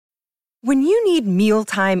When you need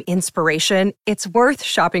mealtime inspiration, it's worth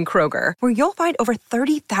shopping Kroger, where you'll find over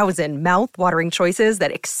 30,000 mouth-watering choices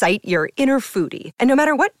that excite your inner foodie. And no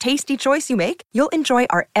matter what tasty choice you make, you'll enjoy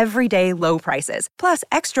our everyday low prices, plus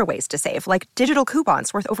extra ways to save, like digital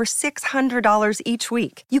coupons worth over $600 each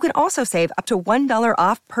week. You can also save up to $1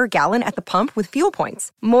 off per gallon at the pump with fuel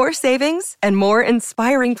points. More savings and more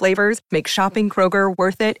inspiring flavors make shopping Kroger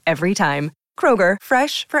worth it every time. Kroger,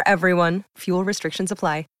 fresh for everyone. Fuel restrictions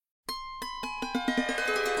apply.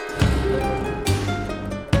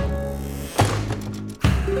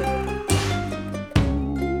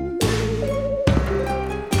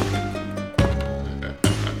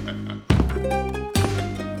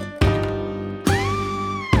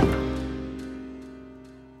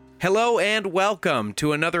 Hello and welcome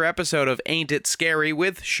to another episode of Ain't It Scary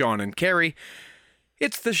with Sean and Carrie.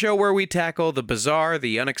 It's the show where we tackle the bizarre,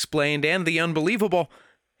 the unexplained, and the unbelievable,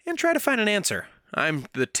 and try to find an answer. I'm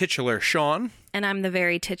the titular Sean. And I'm the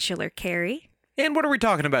very titular Carrie. And what are we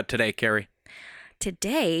talking about today, Carrie?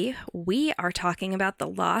 Today, we are talking about the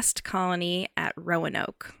lost colony at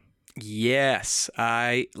Roanoke. Yes,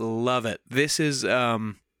 I love it. This is,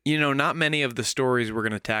 not many of the stories we're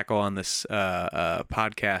going to tackle on this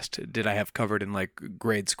podcast did I have covered in like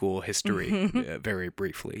grade school history very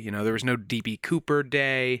briefly. There was no D.B. Cooper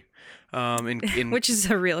Day. Which is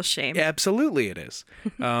a real shame. Absolutely it is.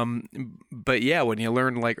 But yeah, when you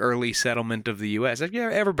learn like early settlement of the U.S.,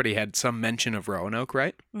 everybody had some mention of Roanoke,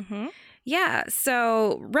 right? Mm-hmm. Yeah,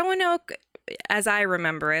 so Roanoke, as I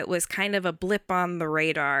remember it, was kind of a blip on the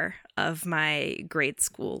radar of my grade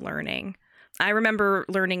school learning. I remember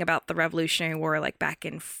learning about the Revolutionary War like back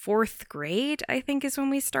in 4th grade, I think is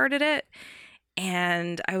when we started it.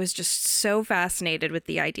 And I was just so fascinated with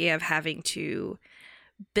the idea of having to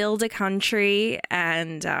build a country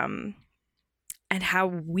and how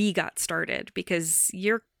we got started, because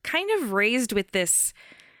you're kind of raised with this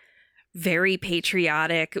very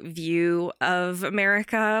patriotic view of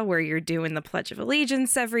America where you're doing the Pledge of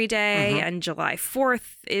Allegiance every day, and July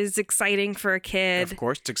 4th is exciting for a kid. Of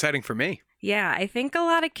course, it's exciting for me. Yeah, I think a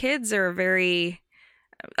lot of kids in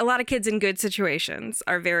good situations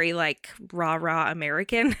are very like rah-rah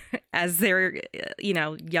American as they're,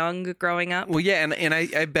 young growing up. Well, yeah, and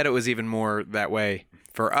I bet it was even more that way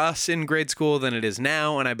for us in grade school than it is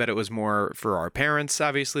now, and I bet it was more for our parents,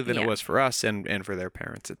 obviously, than it was for us and for their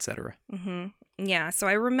parents, etc. Mm-hmm. Yeah, so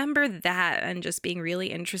I remember that and just being really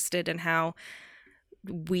interested in how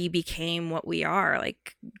we became what we are,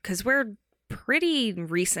 like, because we're pretty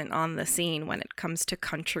recent on the scene when it comes to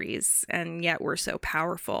countries, and yet we're so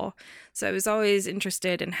powerful. So I was always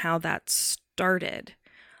interested in how that started.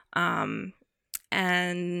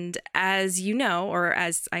 And as you know, or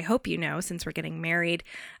as I hope you know, since we're getting married,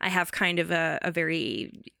 I have kind of a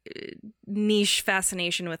very niche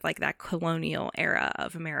fascination with like that colonial era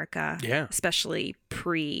of America, especially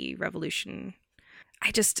pre-revolution.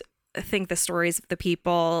 I just think the stories of the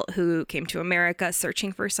people who came to America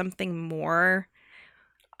searching for something more,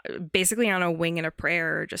 basically on a wing and a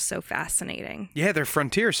prayer, are just so fascinating. Yeah, they're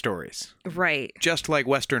frontier stories. Right. Just like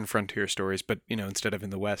Western frontier stories, but, instead of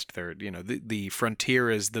in the West, they're, the frontier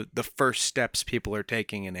is the first steps people are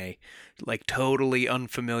taking in a, like, totally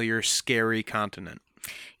unfamiliar, scary continent.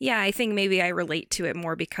 Yeah, I think maybe I relate to it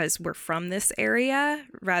more because we're from this area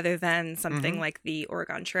rather than something like the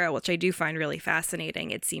Oregon Trail, which I do find really fascinating.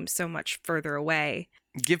 It seems so much further away.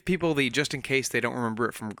 Give people just in case they don't remember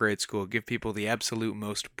it from grade school, give people the absolute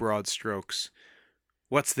most broad strokes.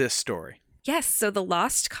 What's this story? Yes, so the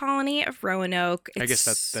lost colony of Roanoke. I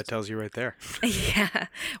guess that tells you right there. Yeah,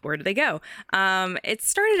 where did they go? It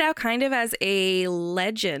started out kind of as a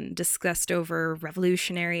legend discussed over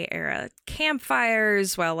Revolutionary era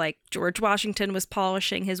campfires while like George Washington was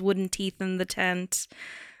polishing his wooden teeth in the tent.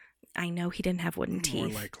 I know he didn't have wooden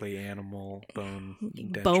teeth. More likely animal bone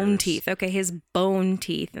dentures. Bone teeth. Okay, his bone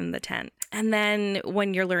teeth in the tent. And then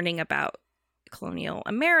when you're learning about colonial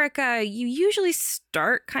America, you usually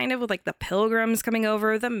start kind of with like the Pilgrims coming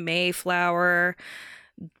over, the Mayflower,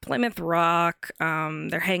 Plymouth Rock.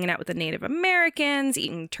 They're hanging out with the Native Americans,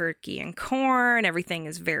 eating turkey and corn. Everything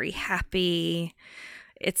is very happy.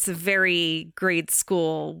 It's a very grade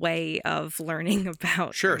school way of learning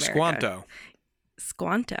about America. Squanto.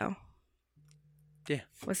 Squanto. Yeah.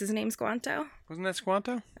 Was his name Squanto? Wasn't that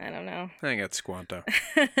Squanto? I don't know. I think that's Squanto.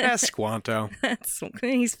 That's Squanto.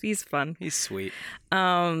 He's fun. He's sweet.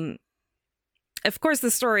 Of course,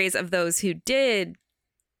 the stories of those who did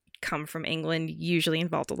come from England usually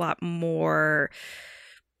involved a lot more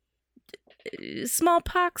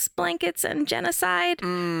smallpox, blankets, and genocide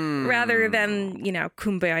rather than,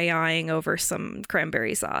 kumbayaing over some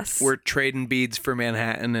cranberry sauce. We're trading beads for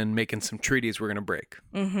Manhattan and making some treaties we're going to break.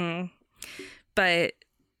 Mm-hmm. But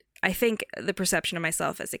I think the perception of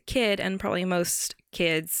myself as a kid, and probably most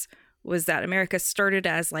kids, was that America started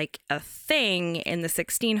as like a thing in the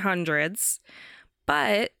 1600s,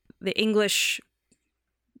 but the English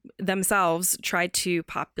themselves tried to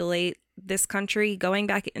populate this country going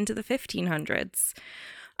back into the 1500s.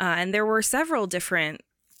 And there were several different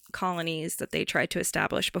colonies that they tried to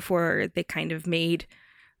establish before they kind of made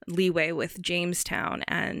leeway with Jamestown.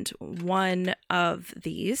 And one of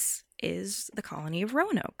these is the colony of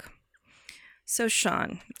Roanoke. So,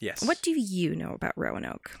 Sean, yes, what do you know about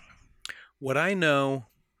Roanoke? What I know,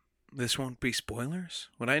 this won't be spoilers.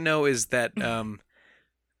 What I know is that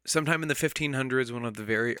sometime in the 1500s, one of the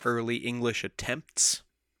very early English attempts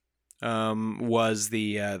was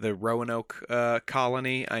the Roanoke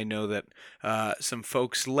colony. I know that some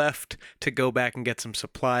folks left to go back and get some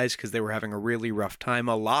supplies because they were having a really rough time.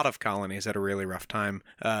 A lot of colonies had a really rough time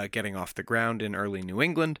getting off the ground in early New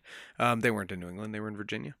England. They weren't in New England; they were in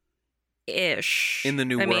Virginia. Ish. In the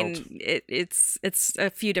New World. I mean, it's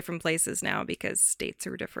a few different places now because states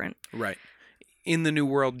are different. Right. In the New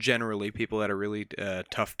World, generally, people had a really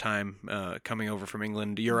tough time coming over from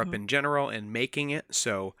England, Europe in general, and making it.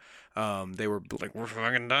 So they were like, we're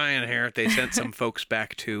fucking dying here. They sent some folks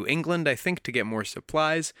back to England, I think, to get more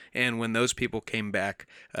supplies. And when those people came back,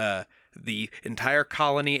 the entire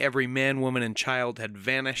colony, every man, woman, and child had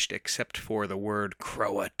vanished except for the word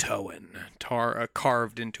Croatoan,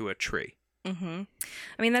 carved into a tree. Mm-hmm.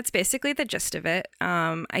 I mean, that's basically the gist of it.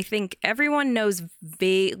 I think everyone knows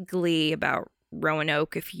vaguely about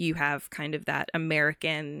Roanoke if you have kind of that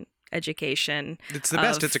American education. It's the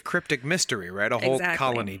best. It's a cryptic mystery, right? A whole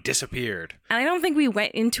colony disappeared. And I don't think we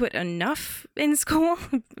went into it enough in school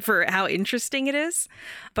for how interesting it is.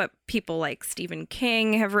 But people like Stephen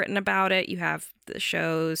King have written about it. You have the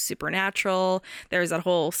shows Supernatural. There's a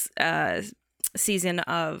whole season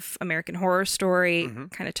of American Horror Story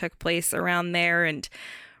kind of took place around there and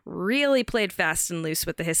really played fast and loose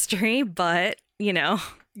with the history. But,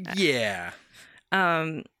 Yeah.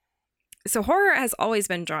 So horror has always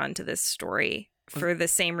been drawn to this story for the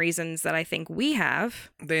same reasons that I think we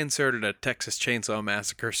have. They inserted a Texas Chainsaw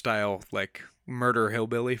Massacre style, like, murder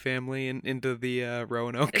hillbilly family into the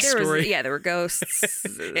Roanoke story. There were ghosts.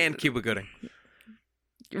 And Cuba Gooding.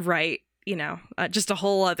 Right. Just a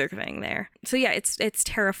whole other thing there. So yeah, it's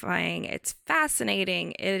terrifying. It's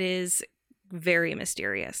fascinating. It is very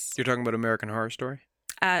mysterious. You're talking about American Horror Story?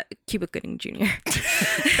 Cuba Gooding Jr.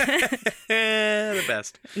 The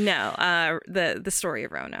best. No, the story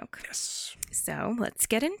of Roanoke. Yes. So let's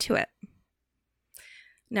get into it.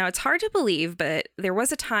 Now, it's hard to believe, but there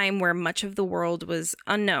was a time where much of the world was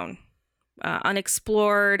unknown,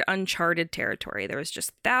 unexplored, uncharted territory. There was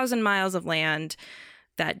just 1,000 miles of land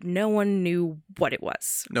that no one knew what it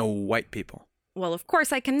was. No white people. Well, of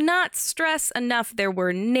course, I cannot stress enough there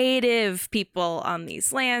were native people on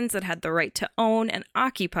these lands that had the right to own and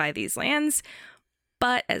occupy these lands.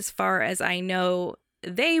 But as far as I know,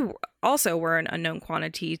 they also were an unknown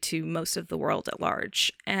quantity to most of the world at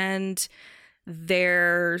large. And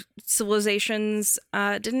their civilizations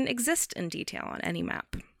didn't exist in detail on any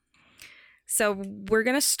map. So we're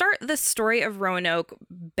going to start the story of Roanoke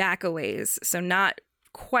back a ways. So not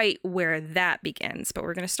quite where that begins, but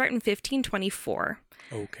we're going to start in 1524.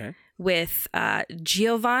 Okay. With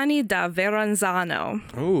Giovanni da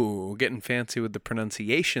Verrazzano. Ooh, getting fancy with the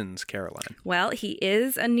pronunciations, Caroline. Well, he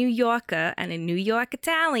is a New Yorker and a New York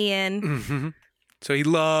Italian. Mm-hmm. So he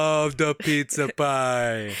loved a pizza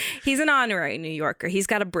pie. He's an honorary New Yorker. He's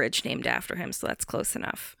got a bridge named after him, so that's close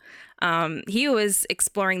enough. He was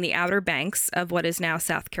exploring the Outer Banks of what is now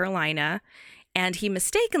South Carolina, and he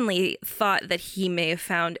mistakenly thought that he may have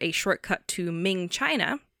found a shortcut to Ming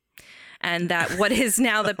China, and that what is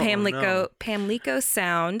now the Pamlico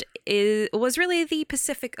Sound was really the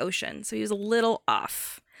Pacific Ocean. So he was a little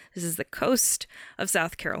off. This is the coast of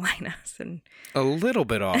South Carolina. And a little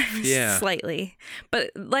bit off, yeah. Slightly.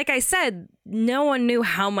 But like I said, no one knew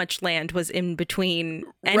how much land was in between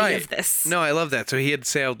any of this. No, I love that. So he had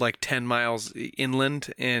sailed like 10 miles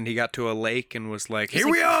inland and he got to a lake and was like, here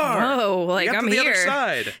we are. Whoa, like I'm here. Other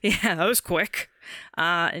side. Yeah, that was quick.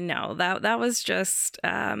 No, that was just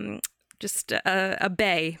a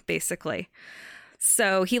bay, basically.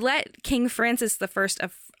 So he let King Francis I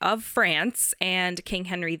of France and King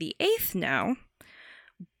Henry VIII know,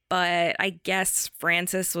 but I guess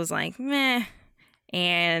Francis was like, meh,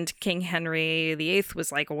 And King Henry VIII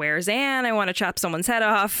was like, where's Anne? I want to chop someone's head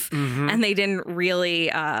off. And they didn't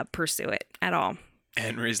really pursue it at all.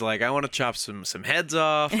 Henry's like, I want to chop some heads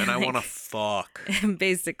off, and I want to fuck.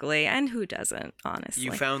 Basically. And who doesn't, honestly?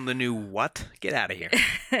 You found the new what? Get out of here.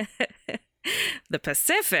 The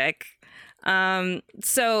Pacific.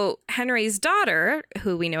 So Henry's daughter,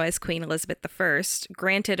 who we know as Queen Elizabeth I,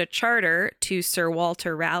 granted a charter to Sir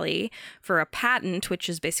Walter Raleigh for a patent, which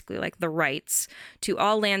is basically like the rights to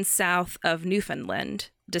all lands south of Newfoundland,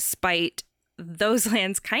 despite those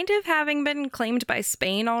lands kind of having been claimed by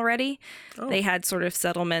Spain already. Oh. They had sort of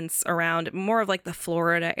settlements around more of like the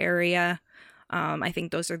Florida area. I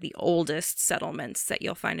think those are the oldest settlements that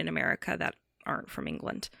you'll find in America that aren't from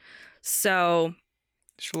England. So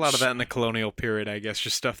there's a lot of that in the colonial period, I guess,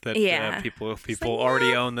 just stuff that people like,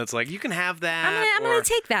 already own that's like, you can have that. I'm going to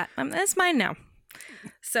take that. That's mine now.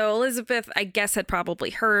 So Elizabeth, I guess, had probably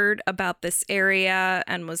heard about this area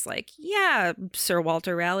and was like, yeah, Sir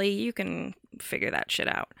Walter Raleigh, you can figure that shit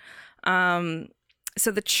out.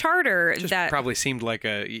 So the charter just that probably seemed like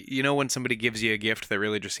when somebody gives you a gift that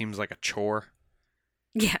really just seems like a chore?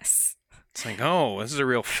 Yes. It's like, oh, this is a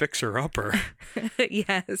real fixer-upper.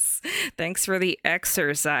 Yes. Thanks for the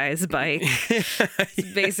exercise bike.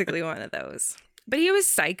 It's basically one of those. But he was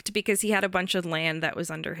psyched because he had a bunch of land that was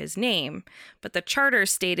under his name. But the charter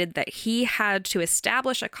stated that he had to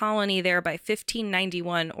establish a colony there by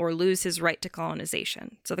 1591 or lose his right to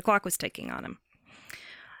colonization. So the clock was ticking on him.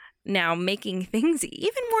 Now, making things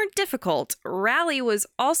even more difficult, Raleigh was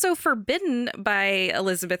also forbidden by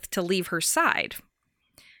Elizabeth to leave her side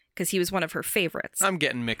because he was one of her favorites. I'm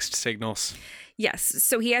getting mixed signals. Yes.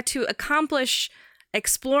 So he had to accomplish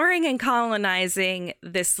exploring and colonizing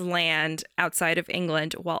this land outside of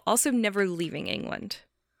England while also never leaving England,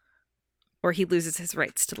 or he loses his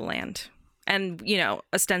rights to the land and,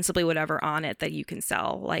 ostensibly whatever on it that you can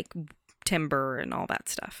sell, like timber and all that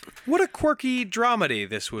stuff. What a quirky dramedy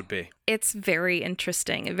this would be. It's very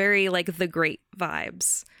interesting, very like The Great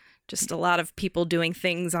vibes. Just a lot of people doing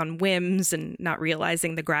things on whims and not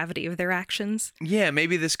realizing the gravity of their actions. Yeah,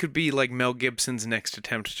 maybe this could be like Mel Gibson's next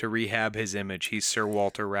attempt to rehab his image. He's Sir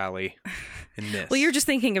Walter Raleigh in this. Well, you're just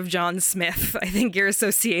thinking of John Smith. I think you're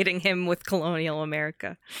associating him with colonial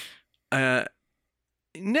America. No,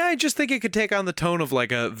 I just think it could take on the tone of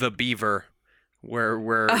like The Beaver, where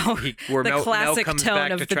the classic Mel comes tone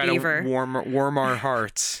back of to The try Beaver. to warm our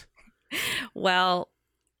hearts. Well,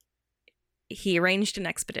 he arranged an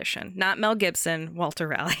expedition, not Mel Gibson, Walter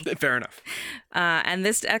Raleigh. Fair enough. And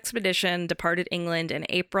this expedition departed England in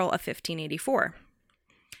April of 1584.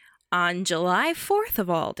 On July 4th of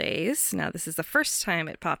all days, now this is the first time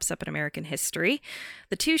it pops up in American history,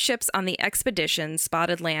 the two ships on the expedition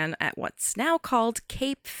spotted land at what's now called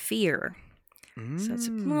Cape Fear. So it's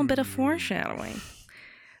a little bit of foreshadowing.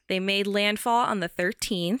 They made landfall on the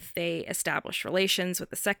 13th. They established relations with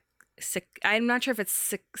the I'm not sure if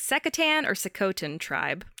it's Secatan or Socotan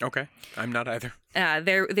tribe. Okay, I'm not either.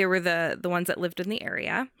 They were the ones that lived in the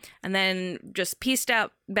area, and then just pieced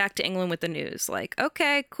out back to England with the news. Like,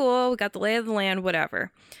 okay, cool, we got the lay of the land,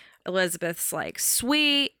 whatever. Elizabeth's like,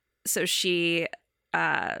 sweet. So she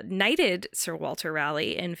knighted Sir Walter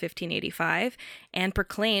Raleigh in 1585 and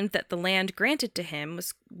proclaimed that the land granted to him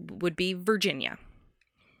would be Virginia.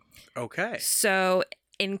 Okay. So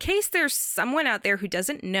in case there's someone out there who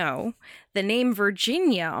doesn't know, the name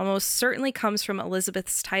Virginia almost certainly comes from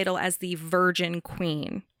Elizabeth's title as the Virgin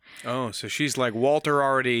Queen. Oh, so she's like, Walter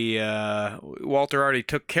already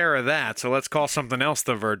took care of that, so let's call something else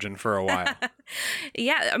the Virgin for a while.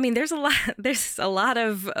 Yeah, I mean, there's a lot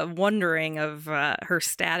of wondering of her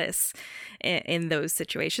status in those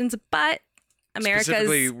situations, but America's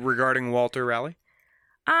specifically regarding Walter Raleigh.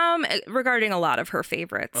 Regarding a lot of her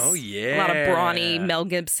favorites. Oh, yeah. A lot of brawny Mel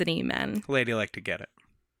Gibson-y men. Lady liked to get it.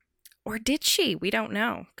 Or did she? We don't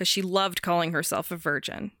know, because she loved calling herself a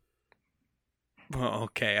virgin. Well,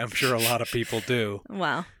 okay, I'm sure a lot of people do.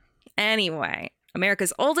 Well, anyway,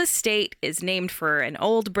 America's oldest state is named for an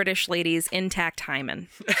old British lady's intact hymen.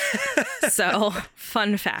 So,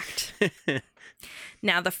 fun fact.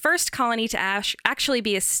 Now, the first colony to actually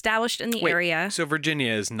be established in the area... So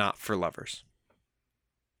Virginia is not for lovers?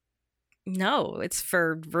 No, it's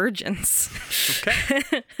for virgins.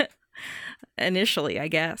 Okay. Initially, I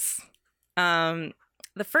guess. The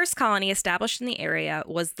first colony established in the area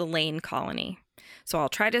was the Lane Colony. So I'll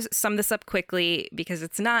try to sum this up quickly because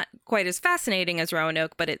it's not quite as fascinating as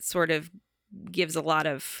Roanoke, but it sort of gives a lot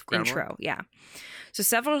of Groundwork. intro. Yeah. So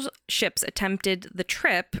several ships attempted the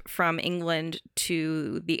trip from England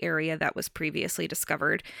to the area that was previously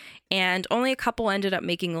discovered, and only a couple ended up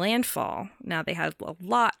making landfall. Now, they had a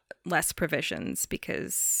lot less provisions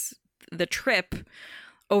because the trip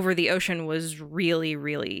over the ocean was really,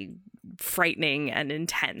 really frightening and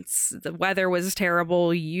intense. The weather was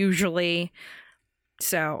terrible, usually.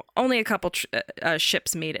 So only a couple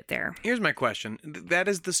ships made it there. Here's my question. That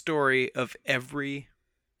is the story of every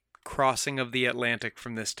crossing of the Atlantic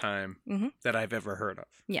from this time that I've ever heard of.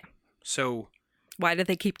 Yeah. So Why did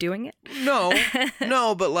they keep doing it?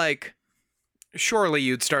 no, but like, surely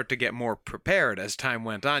you'd start to get more prepared as time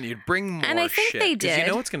went on. You'd bring more And I think shit, they 'cause you did.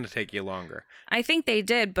 know it's going to take you longer. I think they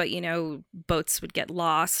did, but boats would get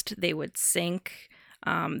lost, they would sink.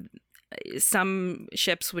 Some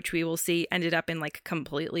ships, which we will see, ended up in like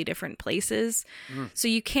completely different places. So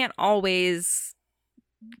you can't always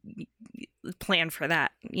plan for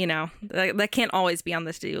that, that can't always be on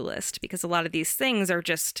the to-do list, because a lot of these things are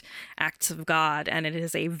just acts of God, and it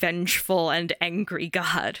is a vengeful and angry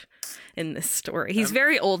God in this story. He's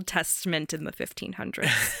very Old Testament in the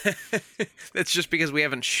 1500s, That's just because we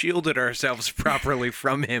haven't shielded ourselves properly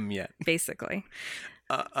from him yet. basically.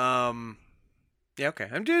 Yeah, okay.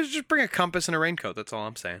 I'm just bring a compass and a raincoat. That's all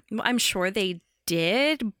I'm saying. Well, I'm sure they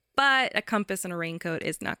did, but a compass and a raincoat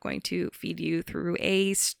is not going to feed you through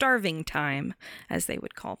a starving time, as they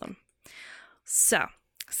would call them. So,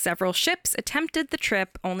 several ships attempted the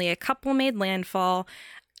trip, only a couple made landfall,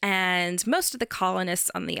 and most of the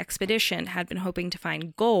colonists on the expedition had been hoping to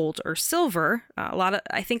find gold or silver.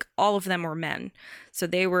 I think all of them were men. So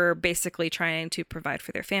they were basically trying to provide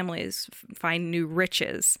for their families, find new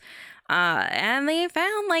riches. And they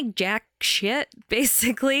found like jack shit,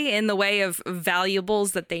 basically, in the way of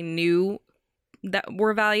valuables that they knew that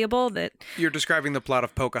were valuable. That You're describing the plot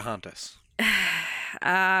of Pocahontas.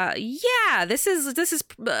 yeah, this is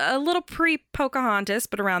a little pre-Pocahontas,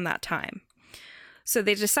 but around that time. So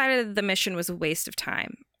they decided the mission was a waste of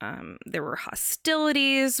time. There were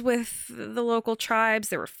hostilities with the local tribes,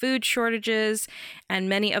 there were food shortages, and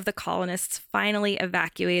many of the colonists finally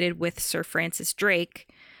evacuated with Sir Francis Drake.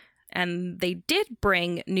 And they did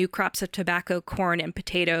bring new crops of tobacco, corn, and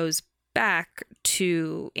potatoes back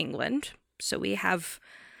to England. So we have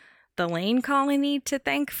the Lane colony to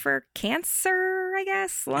thank for cancer, I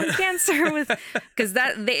guess, lung cancer, because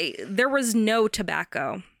there was no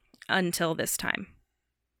tobacco until this time.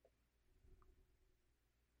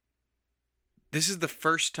 This is the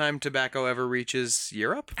first time tobacco ever reaches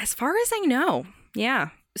Europe? As far as I know,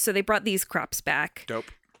 yeah. So they brought these crops back. Dope.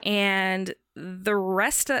 And the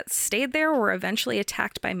rest that stayed there were eventually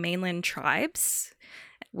attacked by mainland tribes,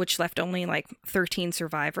 which left only like 13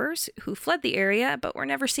 survivors who fled the area but were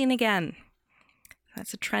never seen again.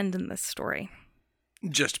 That's a trend in this story.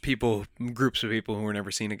 Just groups of people who were never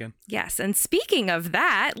seen again. Yes, and speaking of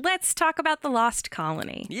that, let's talk about the Lost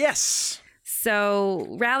Colony. Yes. So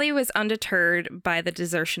Raleigh was undeterred by the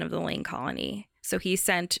desertion of the Lane colony. So he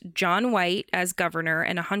sent John White as governor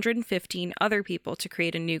and 115 other people to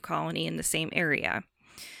create a new colony in the same area.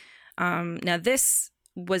 Now, this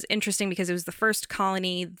was interesting because it was the first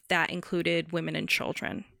colony that included women and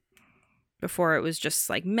children. Before, it was just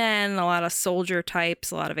like men, a lot of soldier types,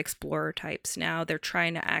 a lot of explorer types. Now they're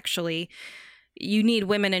trying to you need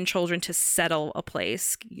women and children to settle a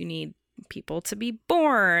place. You need people to be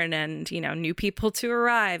born and, new people to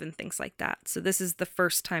arrive and things like that. So this is the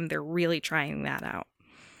first time they're really trying that out.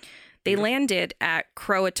 They landed at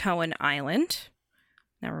Croatoan Island.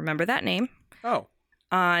 Now remember that name. Oh.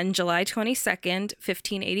 On July 22nd,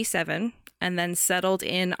 1587, and then settled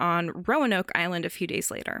in on Roanoke Island a few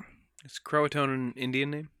days later. Is Croatoan an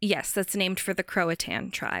Indian name? Yes, that's named for the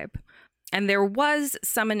Croatan tribe. And there was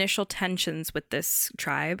some initial tensions with this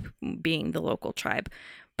tribe, being the local tribe.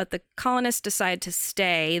 But the colonists decided to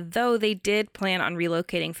stay, though they did plan on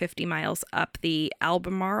relocating 50 miles up the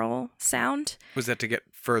Albemarle Sound. Was that to get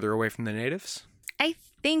further away from the natives? I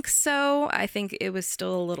think so. I think it was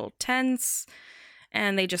still a little tense,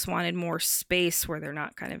 and they just wanted more space where they're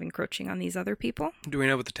not kind of encroaching on these other people. Do we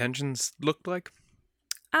know what the tensions looked like?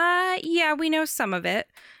 Yeah, we know some of it.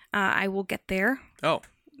 I will get there. Oh.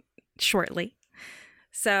 Shortly.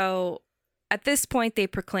 So at this point, they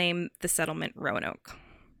proclaim the settlement Roanoke.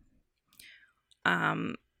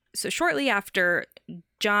 So shortly after,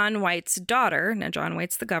 John White's daughter, now John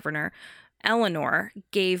White's the governor, Eleanor,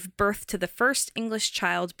 gave birth to the first English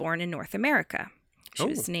child born in North America. She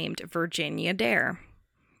was named Virginia Dare.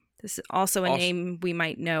 This is also a name we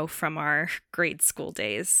might know from our grade school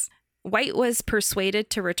days. White was persuaded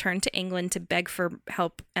to return to England to beg for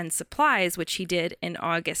help and supplies, which he did in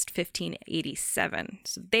August 1587.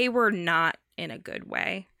 So they were not in a good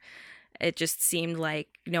way. It just seemed like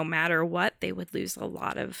no matter what, they would lose a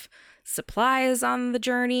lot of supplies on the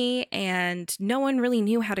journey, and no one really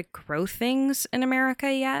knew how to grow things in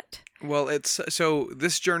America yet. Well, so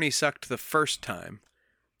this journey sucked the first time.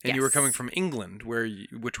 And you were Yes. coming from England,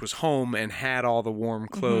 which was home and had all the warm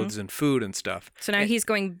clothes and food and stuff. So now he's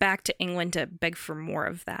going back to England to beg for more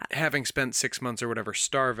of that. Having spent 6 months or whatever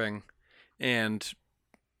starving, and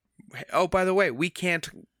oh, by the way, we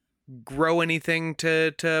can't grow anything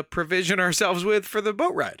to provision ourselves with for the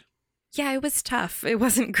boat ride. Yeah, it was tough. It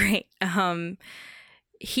wasn't great.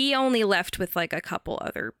 He only left with like a couple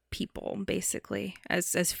other people, basically,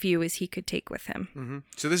 as few as he could take with him. Mm-hmm.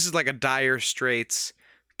 So this is like a dire straits.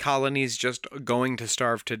 Colony's just going to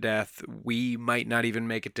starve to death. We might not even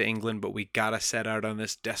make it to England, but we gotta set out on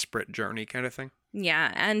this desperate journey kind of thing.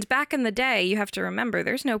 Yeah, and back in the day, you have to remember,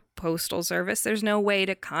 there's no postal service. There's no way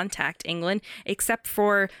to contact England except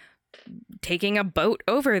for taking a boat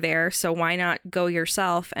over there. So why not go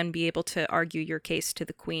yourself and be able to argue your case to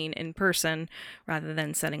the Queen in person rather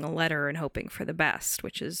than sending a letter and hoping for the best,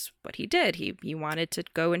 which is what he did. He wanted to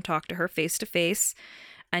go and talk to her face to face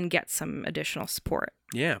and get some additional support.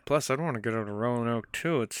 Yeah, plus I don't want to get out of Roanoke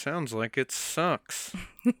too. It sounds like it sucks.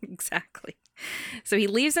 Exactly. So he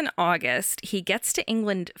leaves in August. He gets to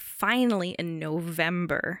England finally in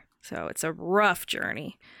November. So it's a rough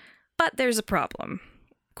journey. But there's a problem.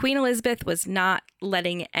 Queen Elizabeth was not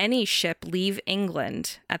letting any ship leave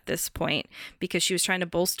England at this point because she was trying to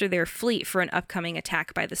bolster their fleet for an upcoming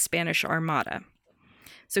attack by the Spanish Armada.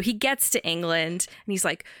 So he gets to England and he's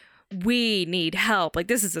like, we need help. Like,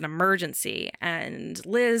 this is an emergency. And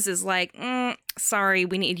Liz is like, sorry,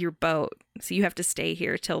 we need your boat. So you have to stay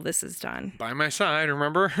here till this is done. By my side,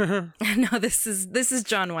 remember? No, this is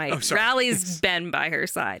John White. Oh, sorry. Raleigh's Ben by her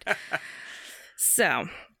side. So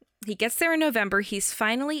he gets there in November. He's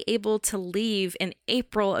finally able to leave in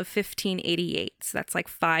April of 1588. So that's like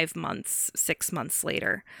 5 months, 6 months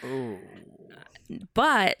later. Ooh.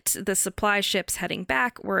 But the supply ships heading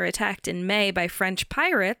back were attacked in May by French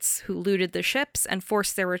pirates who looted the ships and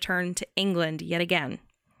forced their return to England yet again.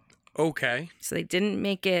 Okay. So they didn't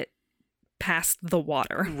make it past the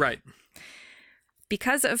water. Right.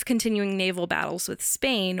 Because of continuing naval battles with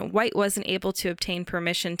Spain, White wasn't able to obtain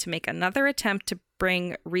permission to make another attempt to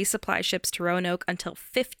bring resupply ships to Roanoke until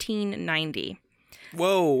 1590.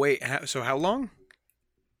 Whoa, wait. So how long?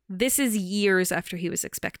 This is years after he was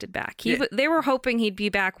expected back. They were hoping he'd be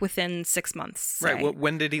back within 6 months. Say. Right.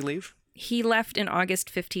 When did he leave? He left in August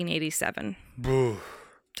 1587. Boo.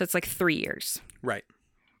 So it's like 3 years. Right.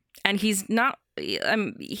 And he's not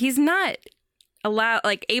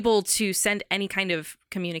able to send any kind of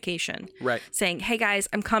communication. Right. Saying, hey guys,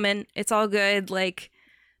 I'm coming. It's all good. Like,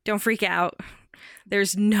 don't freak out.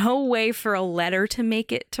 There's no way for a letter to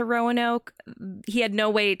make it to Roanoke. He had no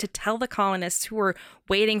way to tell the colonists who were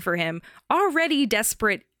waiting for him, already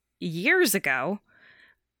desperate years ago,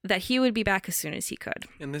 that he would be back as soon as he could.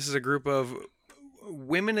 And this is a group of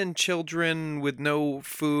women and children with no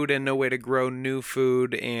food and no way to grow new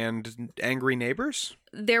food and angry neighbors?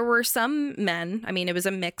 There were some men. I mean, it was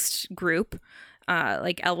a mixed group.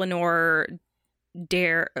 Like Eleanor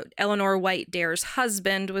White Dare's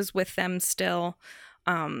husband was with them still.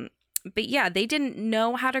 But yeah, they didn't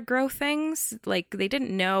know how to grow things. Like, they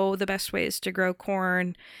didn't know the best ways to grow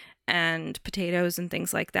corn and potatoes and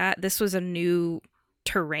things like that. This was a new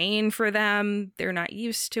terrain for them. They're not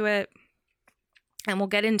used to it. And we'll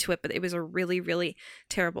get into it, but it was a really, really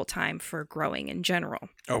terrible time for growing in general.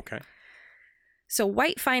 Okay. So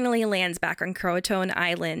White finally lands back on Croatoan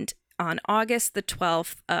Island on August the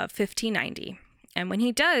 12th of 1590. And when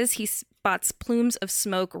he does, he spots plumes of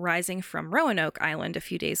smoke rising from Roanoke Island a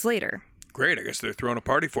few days later. Great. I guess they're throwing a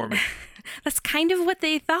party for me. That's kind of what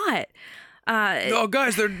they thought. Oh,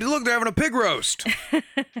 guys, they're having a pig roast.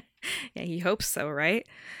 Yeah, he hopes so, right?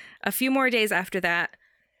 A few more days after that,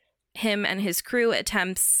 him and his crew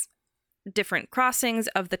attempts different crossings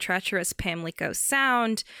of the treacherous Pamlico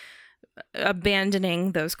Sound,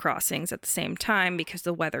 abandoning those crossings at the same time because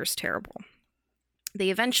the weather's terrible. They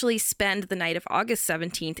eventually spend the night of August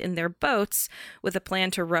 17th in their boats with a plan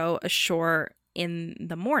to row ashore in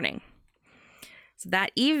the morning. So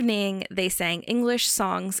that evening, they sang English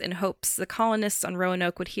songs in hopes the colonists on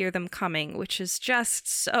Roanoke would hear them coming, which is just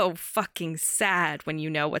so fucking sad when you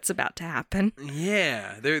know what's about to happen.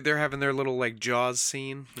 Yeah, they're having their little, like, Jaws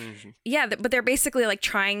scene. Yeah, but they're basically, like,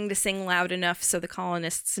 trying to sing loud enough so the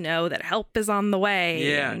colonists know that help is on the way.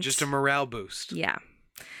 Yeah, just a morale boost. Yeah.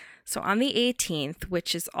 So on the 18th,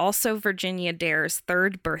 which is also Virginia Dare's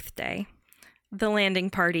third birthday, the landing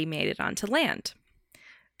party made it onto land.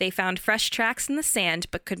 They found fresh tracks in the sand,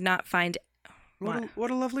 but could not find... What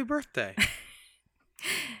a lovely birthday.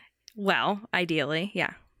 Well, ideally,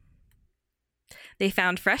 yeah. They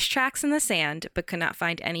found fresh tracks in the sand, but could not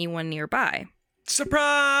find anyone nearby.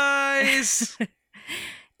 Surprise!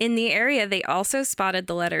 In the area, they also spotted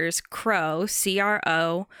the letters Crow,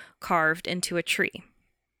 C-R-O, carved into a tree.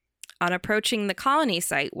 On approaching the colony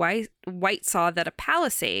site, White saw that a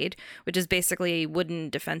palisade, which is basically a wooden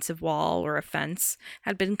defensive wall or a fence,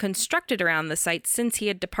 had been constructed around the site since he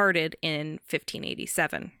had departed in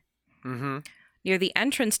 1587. Mm-hmm. Near the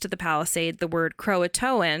entrance to the palisade, the word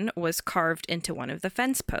Croatoan was carved into one of the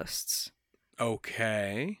fence posts.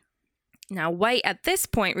 Okay. Now, White, at this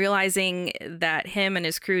point, realizing that him and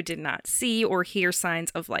his crew did not see or hear signs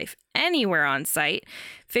of life anywhere on site,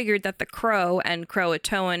 figured that the Crow and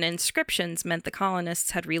Croatoan inscriptions meant the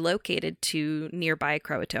colonists had relocated to nearby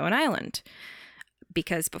Croatoan Island.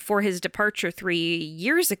 Because before his departure 3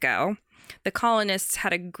 years ago, the colonists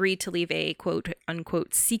had agreed to leave a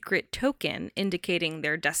quote-unquote secret token indicating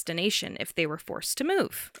their destination if they were forced to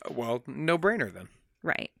move. Well, no brainer then.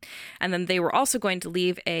 Right. And then they were also going to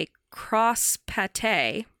leave a cross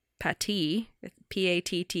pate,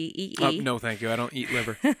 P-A-T-T-E-E. Oh, no, thank you. I don't eat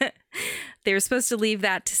liver. They were supposed to leave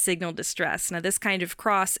that to signal distress. Now, this kind of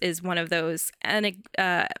cross is one of those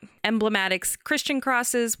emblematic Christian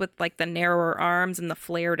crosses with like the narrower arms and the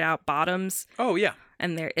flared out bottoms. Oh, yeah.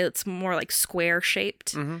 And it's more like square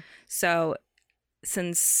shaped. Mm-hmm. So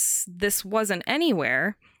since this wasn't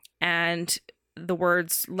anywhere and the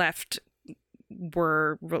words left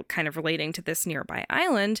were kind of relating to this nearby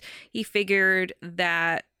island, he figured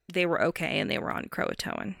that they were okay and they were on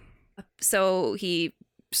Croatoan. So he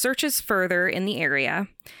searches further in the area,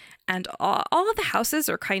 and all of the houses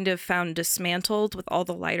are kind of found dismantled with all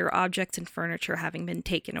the lighter objects and furniture having been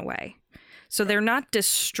taken away. So they're not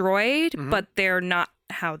destroyed, but they're not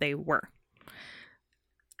how they were.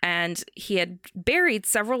 And he had buried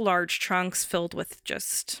several large trunks filled with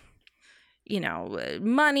just,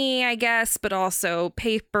 money, I guess, but also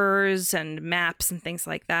papers and maps and things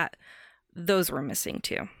like that. Those were missing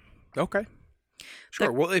too. Okay.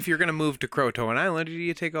 Sure. Well, if you're going to move to Croatoan Island,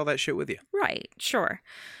 you take all that shit with you. Right. Sure.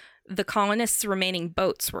 The colonists' remaining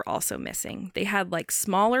boats were also missing. They had like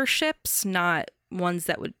smaller ships, not ones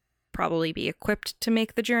that would probably be equipped to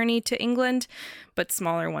make the journey to England, but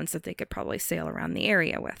smaller ones that they could probably sail around the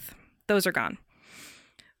area with. Those are gone.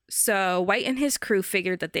 So White and his crew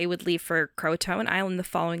figured that they would leave for Croatoan Island the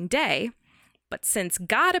following day. But since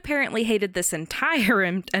God apparently hated this entire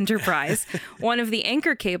enterprise, one of the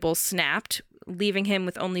anchor cables snapped, leaving him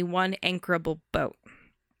with only one anchorable boat.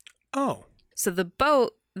 Oh. So the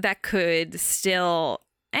boat that could still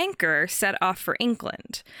anchor set off for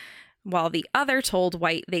England, while the other told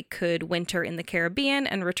White they could winter in the Caribbean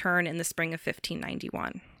and return in the spring of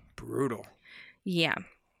 1591. Brutal. Yeah.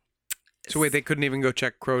 So wait, they couldn't even go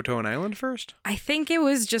check Croatoan Island first? I think it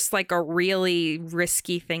was just like a really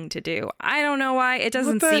risky thing to do. I don't know why. It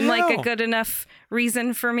doesn't seem like a good enough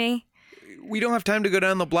reason for me. We don't have time to go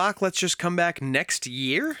down the block. Let's just come back next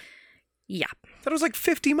year? Yeah. That was like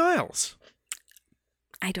 50 miles.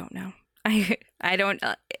 I don't know. I don't,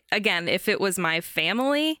 again, if it was my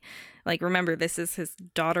family, like, remember, this is his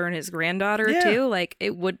daughter and his granddaughter too. Like,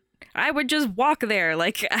 I would just walk there.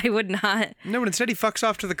 Like, I would not. No, but instead he fucks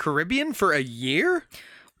off to the Caribbean for a year?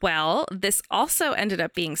 Well, this also ended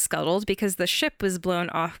up being scuttled because the ship was blown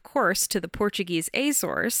off course to the Portuguese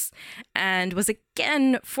Azores and was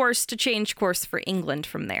again forced to change course for England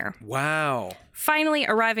from there. Wow. Finally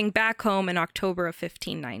arriving back home in October of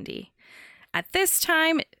 1590. At this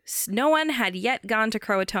time, no one had yet gone to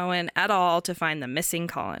Croatoan at all to find the missing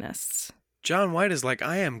colonists. John White is like,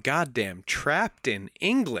 I am goddamn trapped in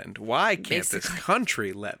England. Why can't this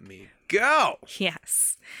country let me go?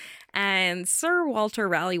 Yes. And Sir Walter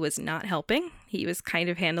Raleigh was not helping. He was kind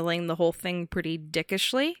of handling the whole thing pretty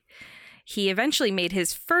dickishly. He eventually made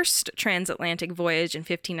his first transatlantic voyage in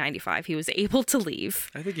 1595. He was able to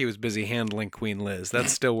leave. I think he was busy handling Queen Liz.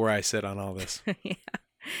 That's still where I sit on all this. Yeah.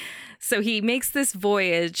 So he makes this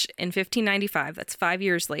voyage in 1595, that's 5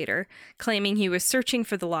 years later, claiming he was searching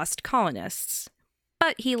for the lost colonists.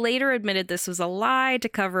 But he later admitted this was a lie to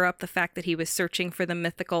cover up the fact that he was searching for the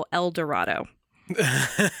mythical El Dorado. What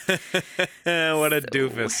a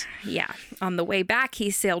doofus. Yeah. On the way back, he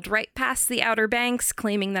sailed right past the Outer Banks,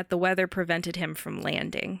 claiming that the weather prevented him from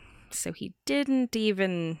landing. So he didn't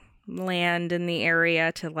even land in the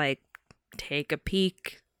area to, like, take a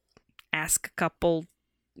peek, ask a couple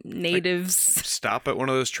natives. Stop at one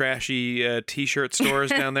of those trashy T-shirt stores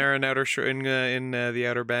down there in the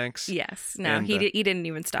Outer Banks. Yes. No, he didn't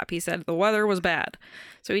even stop. He said the weather was bad.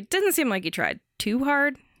 So he didn't seem like he tried too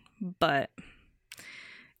hard, but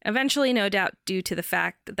eventually, no doubt due to the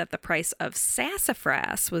fact that the price of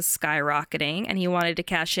sassafras was skyrocketing and he wanted to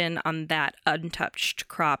cash in on that untouched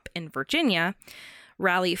crop in Virginia,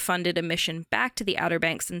 Raleigh funded a mission back to the Outer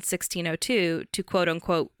Banks in 1602 to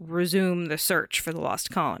quote-unquote resume the search for the lost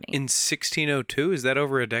colony. In 1602? Is that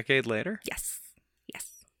over a decade later? Yes.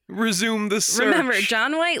 Resume the search. Remember,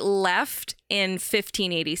 John White left in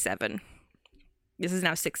 1587. This is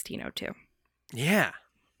now 1602. Yeah.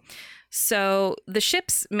 So the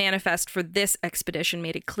ship's manifest for this expedition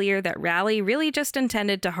made it clear that Raleigh really just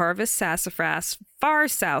intended to harvest sassafras far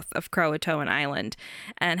south of Croatoan Island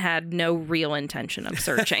and had no real intention of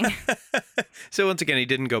searching. So once again, he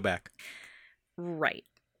didn't go back. Right.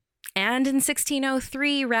 And in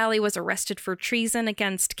 1603, Raleigh was arrested for treason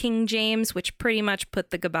against King James, which pretty much put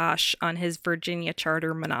the kibosh on his Virginia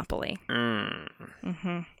charter monopoly.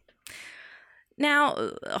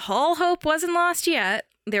 Now, all hope wasn't lost yet.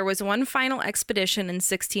 There was one final expedition in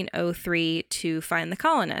 1603 to find the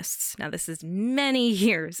colonists. Now, this is many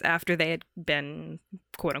years after they had been,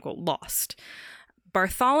 quote-unquote, lost.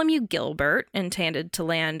 Bartholomew Gilbert intended to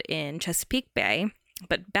land in Chesapeake Bay,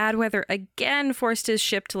 but bad weather again forced his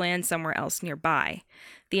ship to land somewhere else nearby.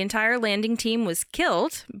 The entire landing team was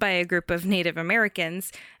killed by a group of Native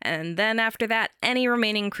Americans, and then after that, any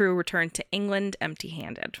remaining crew returned to England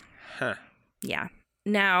empty-handed. Huh. Yeah.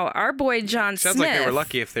 Now, our boy John Smith... Sounds like they were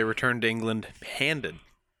lucky if they returned to England handed.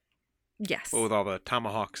 Yes. Well, with all the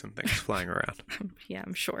tomahawks and things flying around. Yeah,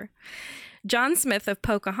 I'm sure. John Smith of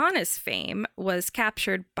Pocahontas fame was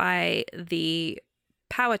captured by the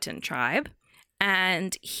Powhatan tribe,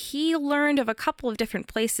 and he learned of a couple of different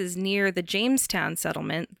places near the Jamestown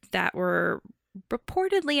settlement that were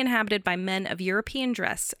reportedly inhabited by men of European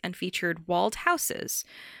dress and featured walled houses,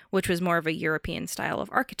 which was more of a European style of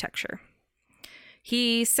architecture.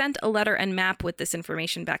 He sent a letter and map with this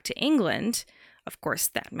information back to England. Of course,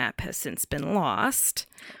 that map has since been lost.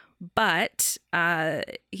 But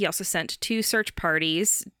he also sent 2 search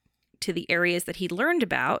parties to the areas that he learned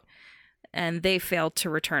about, and they failed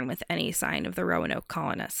to return with any sign of the Roanoke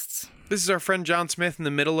colonists. This is our friend John Smith in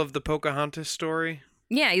the middle of the Pocahontas story?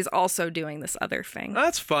 Yeah, he's also doing this other thing. Oh,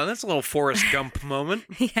 that's fun. That's a little Forrest Gump moment.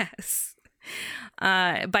 Yes.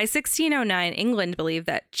 By 1609, England believed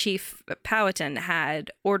that Chief Powhatan had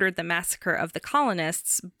ordered the massacre of the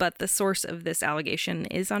colonists, but the source of this allegation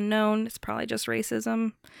is unknown. It's probably just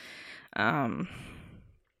racism.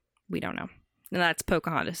 We don't know. And that's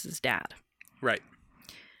Pocahontas' dad. Right.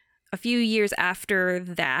 A few years after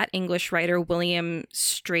that, English writer William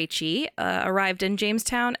Strachey arrived in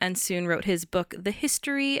Jamestown and soon wrote his book, The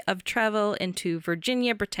History of Travel into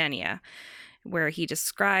Virginia, Britannia, where he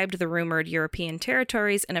described the rumored European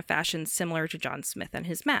territories in a fashion similar to John Smith and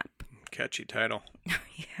his map. Catchy title.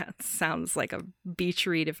 Yeah, it sounds like a beach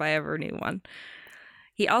read if I ever knew one.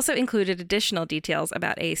 He also included additional details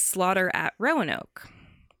about a slaughter at Roanoke,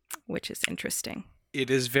 which is interesting.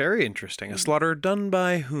 It is very interesting. A slaughter done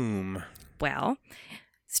by whom? Well,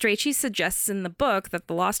 Strachey suggests in the book that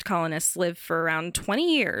the lost colonists lived for around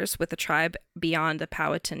 20 years with a tribe beyond the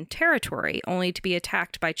Powhatan territory, only to be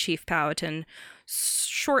attacked by Chief Powhatan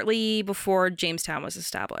shortly before Jamestown was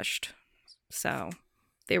established. So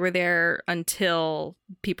they were there until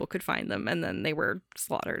people could find them, and then they were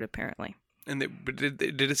slaughtered, apparently. And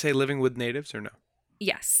did it say living with natives or no?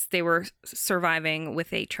 Yes, they were surviving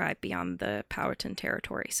with a tribe beyond the Powhatan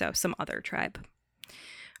territory, so some other tribe.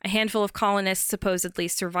 A handful of colonists supposedly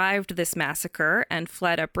survived this massacre and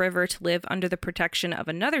fled upriver to live under the protection of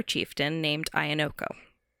another chieftain named Ionoko.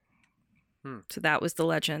 So that was the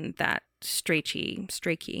legend that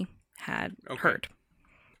Strachey had heard.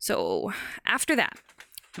 So after that,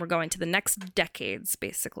 we're going to the next decades,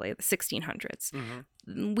 basically, the 1600s.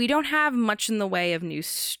 Mm-hmm. We don't have much in the way of new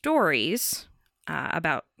stories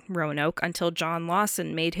about Roanoke until John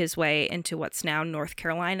Lawson made his way into what's now North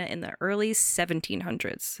Carolina in the early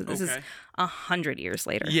 1700s. So this is 100 years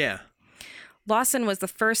later. Yeah. Lawson was the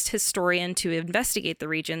first historian to investigate the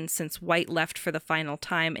region since White left for the final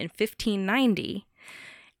time in 1590.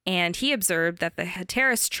 And he observed that the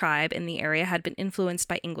Hatteras tribe in the area had been influenced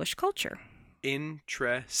by English culture.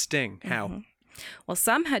 Interesting. How? Mm-hmm. Well,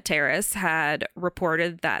 some Hatteras had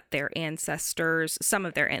reported that some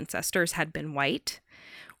of their ancestors had been white,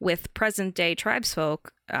 with present-day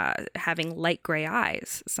tribesfolk having light gray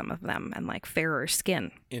eyes, some of them, and like fairer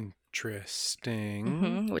skin. Interesting.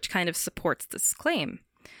 Mm-hmm, which kind of supports this claim.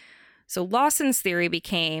 So Lawson's theory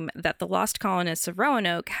became that the lost colonists of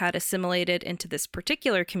Roanoke had assimilated into this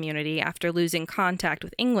particular community after losing contact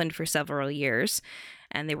with England for several years,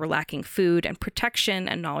 and they were lacking food and protection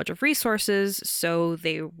and knowledge of resources, so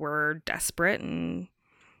they were desperate and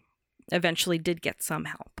eventually did get some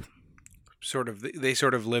help. They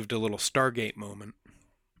sort of lived a little Stargate moment.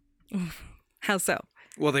 How so?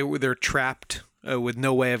 Well, they're trapped with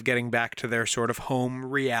no way of getting back to their sort of home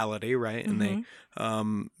reality, right? And they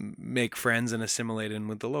make friends and assimilate in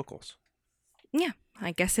with the locals. Yeah,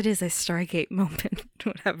 I guess it is a Stargate moment,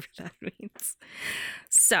 whatever that means.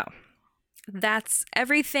 So, that's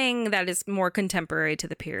everything that is more contemporary to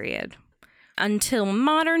the period. Until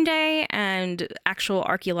modern day and actual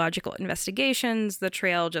archaeological investigations, the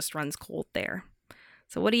trail just runs cold there.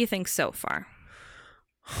 So what do you think so far?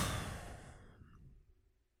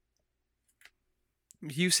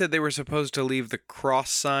 You said they were supposed to leave the cross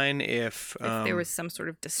sign if there was some sort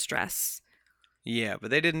of distress. Yeah, but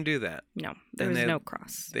they didn't do that. No, there was no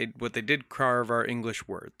cross. What they did carve are English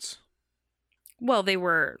words. Well, they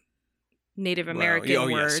were Native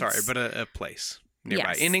American words. Yeah, sorry, but a place nearby.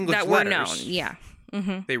 Yes, in English that letters. Were known, yeah.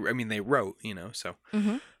 Mm-hmm. They wrote, so.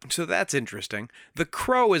 Mm-hmm. So that's interesting. The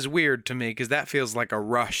crow is weird to me because that feels like a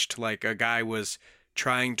rushed, like a guy was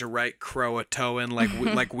trying to write Croatoan,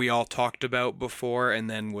 like we all talked about before, and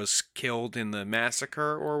then was killed in the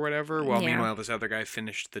massacre or whatever. While meanwhile this other guy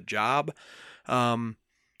finished the job.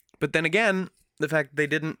 But then again, the fact they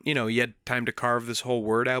didn't, you had time to carve this whole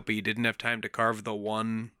word out, but you didn't have time to carve the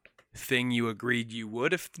one thing you agreed you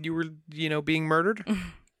would if you were, being murdered.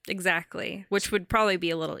 Exactly, which would probably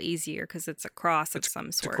be a little easier because it's a cross of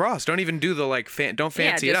some sort. It's a cross. Don't even do the don't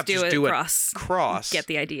fancy it up. Just do a cross. Get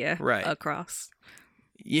the idea. Right. A cross.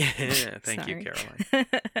 Yeah. Thank you, Caroline.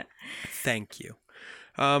 Thank you.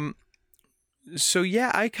 So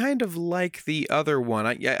yeah, I kind of like the other one.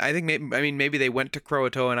 I think maybe they went to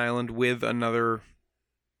Croatoan Island with another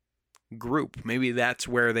group. Maybe that's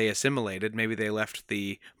where they assimilated. Maybe they left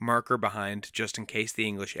the marker behind just in case the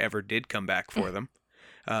English ever did come back for them.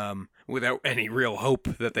 Without any real hope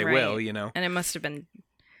that they will, And it must have been,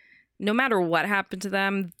 no matter what happened to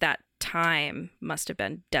them, that time must have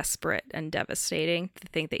been desperate and devastating to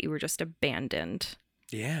think that you were just abandoned.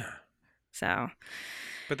 Yeah. So.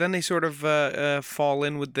 But then they sort of fall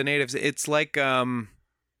in with the natives. It's like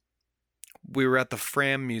we were at the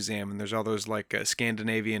Fram Museum, and there's all those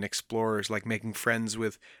Scandinavian explorers making friends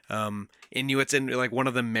with Inuits, and one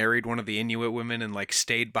of them married one of the Inuit women and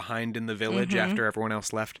stayed behind in the village after everyone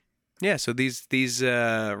else left. Yeah, so these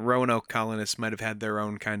Roanoke colonists might have had their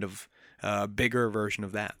own kind of bigger version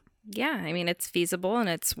of that. Yeah, I mean, it's feasible, and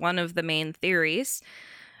it's one of the main theories.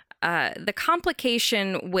 The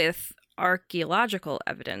complication with archaeological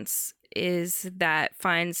evidence is that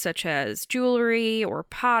finds such as jewelry or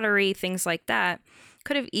pottery, things like that,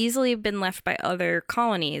 could have easily been left by other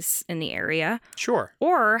colonies in the area. Sure.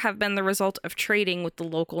 Or have been the result of trading with the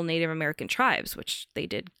local Native American tribes, which they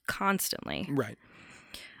did constantly. Right.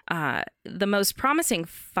 The most promising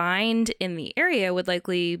find in the area would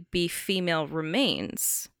likely be female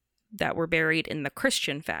remains that were buried in the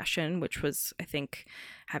Christian fashion, which was, I think,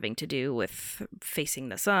 having to do with facing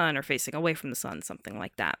the sun or facing away from the sun, something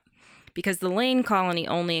like that. Because the Lane colony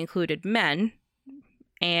only included men,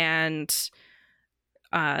 and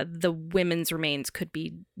the women's remains could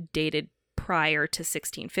be dated prior to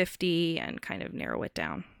 1650 and kind of narrow it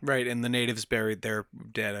down. Right, and the natives buried their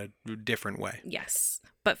dead a different way. Yes,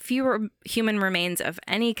 but fewer human remains of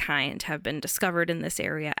any kind have been discovered in this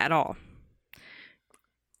area at all.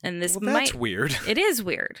 And that's weird. It is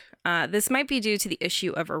weird. This might be due to the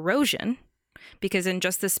issue of erosion, because in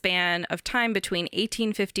just the span of time between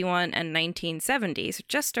 1851 and 1970, so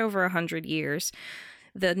just over 100 years,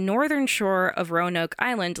 the northern shore of Roanoke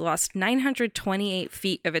Island lost 928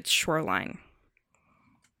 feet of its shoreline.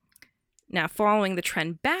 Now, following the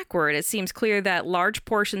trend backward, it seems clear that large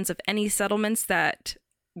portions of any settlements that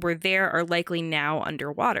were there are likely now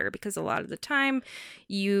underwater, because a lot of the time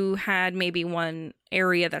you had maybe one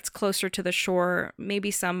area that's closer to the shore,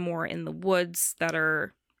 maybe some more in the woods that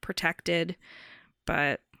are protected,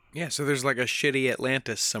 but yeah, so there's a shitty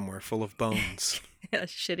Atlantis somewhere full of bones. A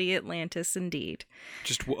shitty Atlantis indeed.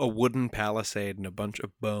 Just a wooden palisade and a bunch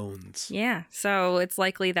of bones. Yeah, so it's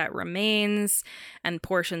likely that remains and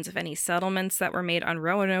portions of any settlements that were made on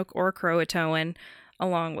Roanoke or Croatoan,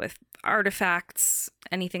 along with artifacts,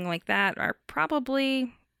 anything like that, are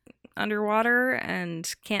probably underwater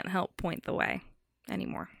and can't help point the way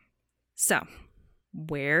anymore. So,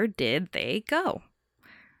 where did they go?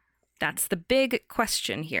 That's the big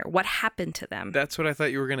question here. What happened to them? That's what I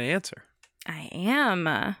thought you were going to answer. I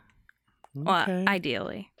am. Well,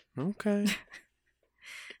 ideally. Okay.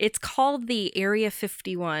 It's called the Area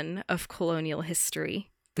 51 of colonial history,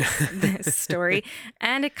 this story,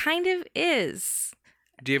 and it kind of is.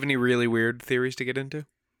 Do you have any really weird theories to get into?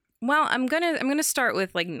 Well, I'm gonna start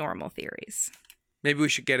with like normal theories. Maybe we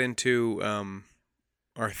should get into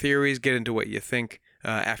our theories, get into what you think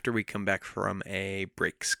after we come back from a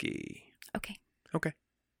break ski. Okay. Okay.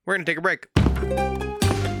 We're going to take a break.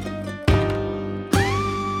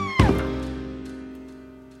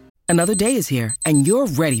 Another day is here, and you're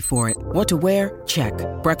ready for it. What to wear? Check.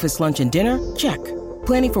 Breakfast, lunch, and dinner? Check.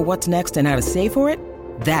 Planning for what's next and how to save for it?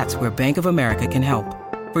 That's where Bank of America can help.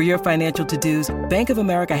 For your financial to-dos, Bank of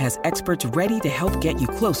America has experts ready to help get you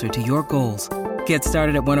closer to your goals. Get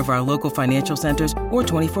started at one of our local financial centers or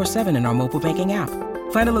 24/7 in our mobile banking app.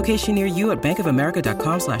 Find a location near you at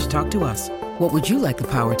bankofamerica.com/talktous. What would you like the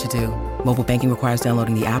power to do? Mobile banking requires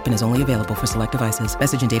downloading the app and is only available for select devices.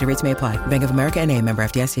 Message and data rates may apply. Bank of America N.A., member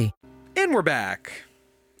FDIC. And we're back.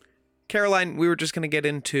 Caroline, we were just going to get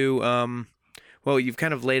into, well, you've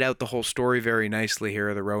kind of laid out the whole story very nicely here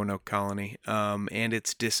of the Roanoke colony and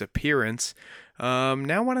its disappearance.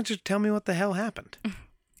 Now why don't you tell me what the hell happened?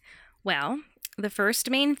 Well, the first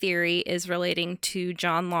main theory is relating to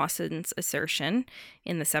John Lawson's assertion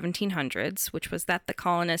in the 1700s, which was that the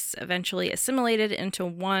colonists eventually assimilated into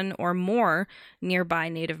one or more nearby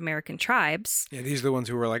Native American tribes. Yeah, these are the ones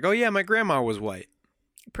who were like, oh yeah, my grandma was white.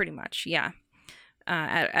 Pretty much, yeah.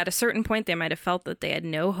 At a certain point, they might have felt that they had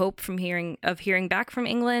no hope from hearing back from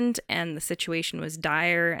England, and the situation was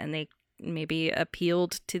dire, and they maybe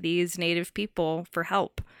appealed to these native people for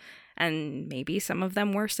help, and maybe some of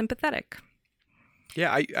them were sympathetic.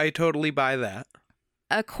 Yeah, I totally buy that.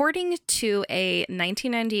 According to a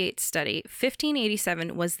 1998 study,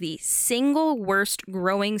 1587 was the single worst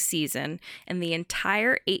growing season in the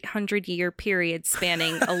entire 800-year period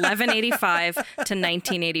spanning 1185 to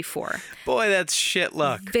 1984. Boy, that's shit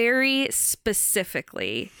luck. Very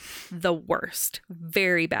specifically, the worst.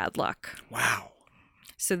 Very bad luck. Wow.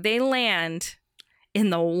 So they land in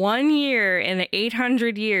the 1 year in the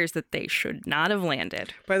 800 years that they should not have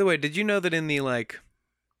landed. By the way, did you know that in the,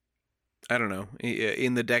 I don't know,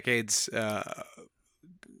 in the decades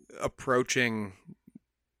approaching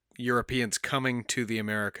Europeans coming to the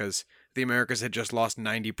Americas had just lost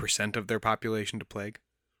 90% of their population to plague?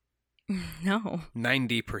 No.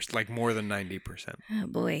 90%, like more than 90%. Oh,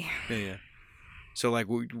 boy. Yeah. So, like,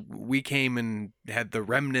 we came and had the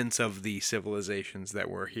remnants of the civilizations that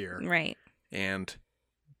were here. Right. And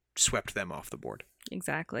swept them off the board.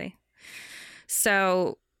 Exactly.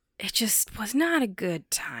 So it just was not a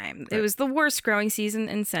good time. Right. It was the worst growing season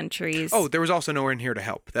in centuries. Oh, there was also no one here to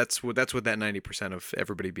help. That's what that 90% of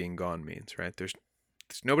everybody being gone means, right? There's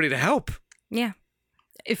nobody to help. Yeah.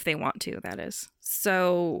 If they want to, that is.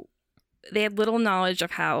 So they had little knowledge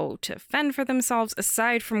of how to fend for themselves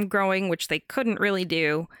aside from growing, which they couldn't really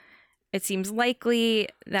do. It seems likely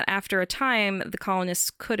that after a time, the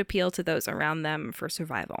colonists could appeal to those around them for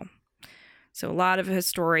survival. So a lot of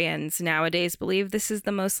historians nowadays believe this is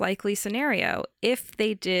the most likely scenario if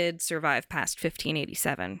they did survive past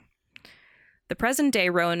 1587. The present-day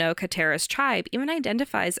Roanoke Hatteras tribe even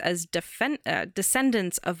identifies as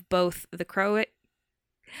descendants of both the Croatoan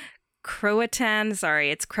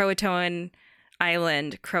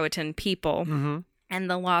Island Croatan people and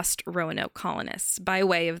the lost Roanoke colonists by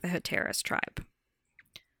way of the Hatteras tribe.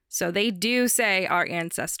 So they do say our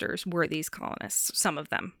ancestors were these colonists, some of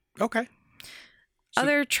them. Okay. So,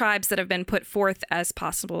 other tribes that have been put forth as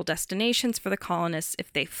possible destinations for the colonists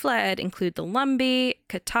if they fled include the Lumbee,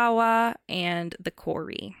 Katawa, and the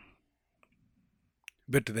Kori.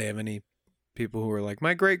 but do they have any people who are like,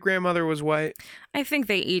 my great-grandmother was white? I think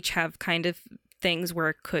they each have kind of things where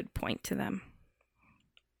it could point to them.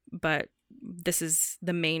 But this is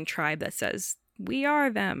the main tribe that says, we are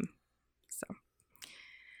them.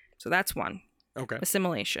 So that's one. Okay.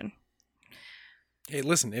 Assimilation. Hey,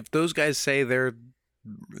 listen, if those guys say they're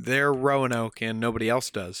Roanoke and nobody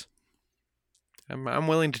else does, I'm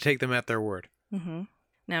willing to take them at their word. Mm-hmm.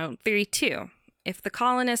 Now, theory 2. If the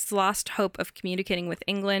colonists lost hope of communicating with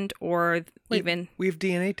England or even... We have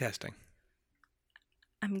DNA testing.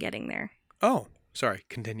 I'm getting there. Oh, sorry.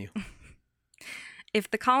 Continue.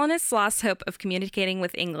 If the colonists lost hope of communicating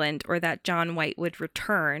with England or that John White would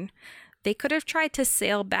return, they could have tried to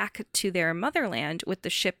sail back to their motherland with the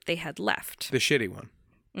ship they had left. The shitty one.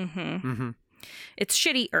 Mm-hmm. Mm-hmm. It's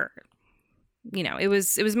shittier. You know, it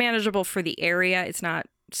was manageable for the area. It's not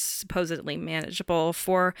supposedly manageable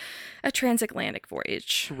for a transatlantic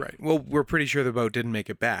voyage. Right. Well, we're pretty sure the boat didn't make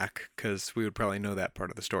it back because we would probably know that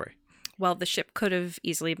part of the story. Well, the ship could have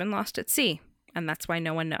easily been lost at sea, and that's why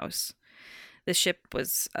no one knows. The ship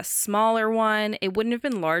was a smaller one. It wouldn't have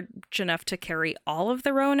been large enough to carry all of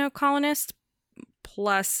the Roanoke colonists.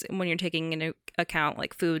 Plus, when you're taking into account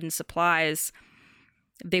like food and supplies,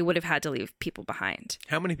 they would have had to leave people behind.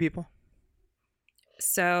 How many people?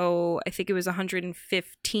 So I think it was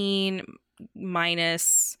 115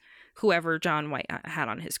 minus whoever John White had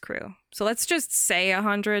on his crew. So let's just say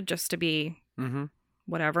 100 just to be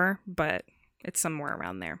whatever, but it's somewhere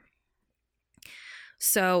around there.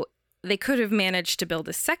 So they could have managed to build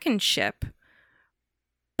a second ship,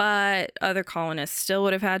 but other colonists still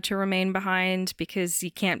would have had to remain behind because you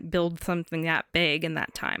can't build something that big in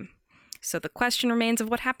that time. So the question remains of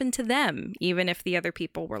what happened to them, even if the other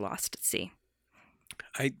people were lost at sea.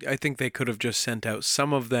 I think they could have just sent out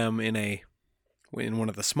some of them in one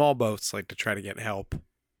of the small boats, like to try to get help.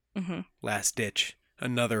 Last ditch,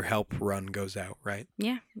 another help run goes out, right?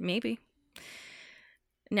 Yeah, maybe.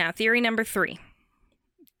 Now, theory number 3.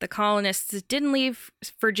 The colonists didn't leave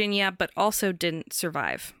Virginia, but also didn't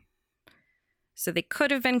survive. So they could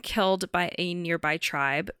have been killed by a nearby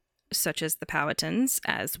tribe, such as the Powhatans,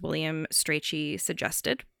 as William Strachey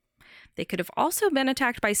suggested. They could have also been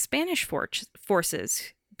attacked by Spanish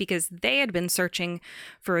forces because they had been searching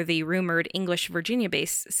for the rumored English Virginia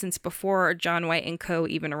base since before John White and co.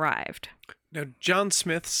 even arrived. Now, John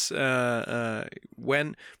Smith's, by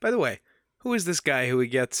the way, who is this guy who he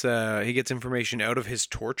gets information out of his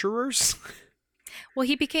torturers? Well,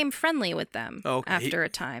 he became friendly with them after a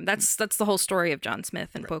time. That's the whole story of John Smith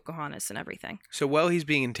and Pocahontas and everything. So while he's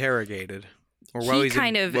being interrogated, or he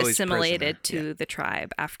kind of assimilated to the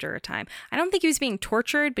tribe after a time. I don't think he was being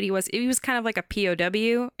tortured, but he was kind of like a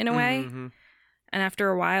POW in a way. And after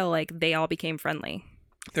a while, like they all became friendly.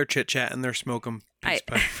 They're chit-chatting, they're smoking peace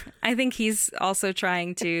pipe. I think he's also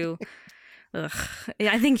trying to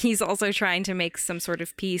I think he's also trying to make some sort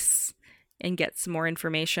of peace and get some more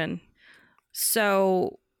information.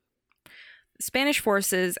 So Spanish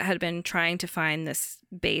forces had been trying to find this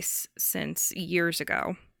base since years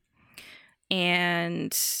ago.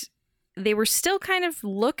 And they were still kind of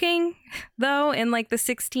looking, though, in like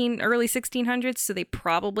the early 1600s. So they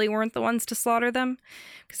probably weren't the ones to slaughter them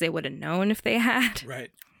because they would have known if they had.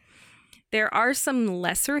 Right. There are some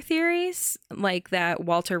lesser theories, like that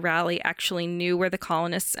Walter Raleigh actually knew where the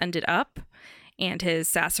colonists ended up, and his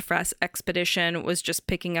sassafras expedition was just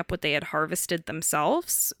picking up what they had harvested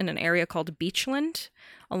themselves in an area called Beachland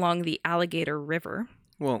along the Alligator River.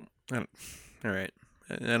 Well, all right.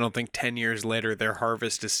 I don't think 10 years later their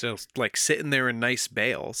harvest is still like sitting there in nice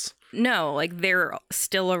bales. No, like they're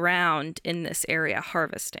still around in this area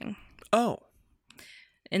harvesting. Oh.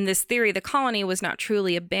 In this theory, the colony was not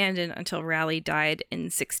truly abandoned until Raleigh died in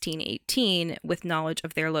 1618, with knowledge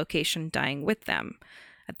of their location dying with them.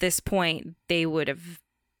 At this point, they would have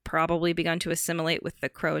probably begun to assimilate with the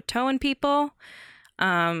Croatoan people.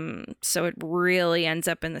 So it really ends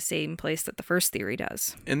up in the same place that the first theory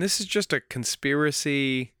does. And this is just a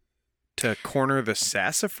conspiracy to corner the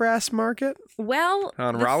sassafras market? Well,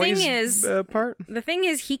 on Raleigh's part? The thing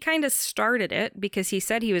is, he kind of started it because he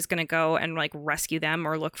said he was going to go and like rescue them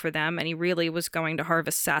or look for them, and he really was going to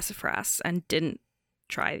harvest sassafras and didn't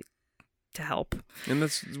try to help. And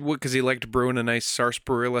that's what, because he liked brewing a nice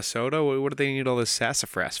sarsaparilla soda? What do they need all this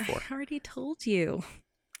sassafras for? I already told you.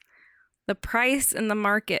 The price in the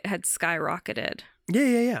market had skyrocketed.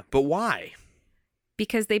 Yeah. But why?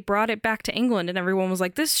 Because they brought it back to England and everyone was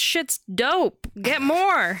like, this shit's dope. Get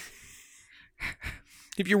more.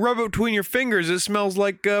 If you rub it between your fingers, it smells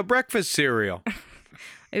like breakfast cereal.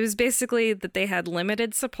 It was basically that they had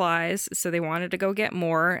limited supplies, so they wanted to go get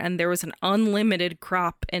more, and there was an unlimited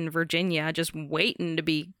crop in Virginia just waiting to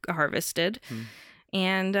be harvested.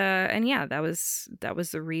 And yeah, that was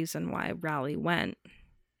the reason why Raleigh went.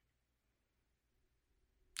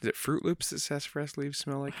 Is it Fruit Loops that sassafras leaves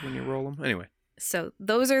smell like when you roll them? Anyway. So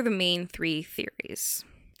those are the main three theories.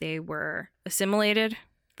 They were assimilated,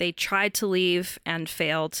 they tried to leave and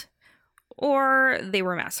failed, or they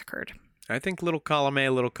were massacred. I think little column A,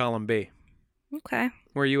 little column B. Okay.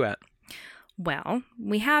 Where are you at? Well,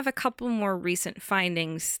 we have a couple more recent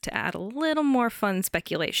findings to add a little more fun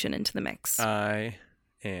speculation into the mix. I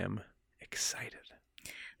am excited.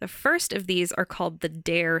 The first of these are called the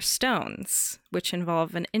Dare Stones, which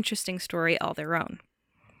involve an interesting story all their own.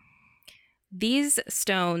 These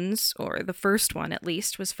stones, or the first one at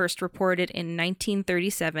least, was first reported in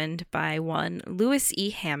 1937 by one Lewis E.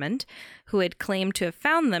 Hammond, who had claimed to have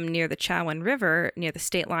found them near the Chowan River, near the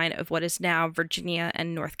state line of what is now Virginia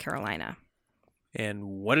and North Carolina. And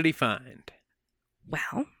what did he find?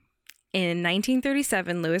 Well, in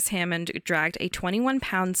 1937, Lewis Hammond dragged a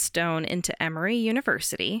 21-pound stone into Emory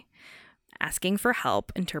University, asking for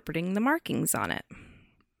help interpreting the markings on it.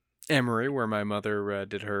 Emory, where my mother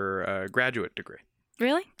did her graduate degree.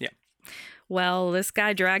 Really? Yeah. Well, this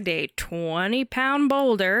guy dragged a 20-pound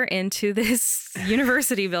boulder into this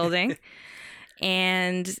university building.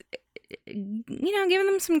 And, giving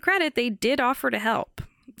them some credit, they did offer to help.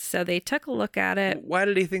 So they took a look at it. Why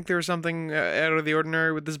did he think there was something out of the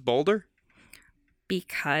ordinary with this boulder?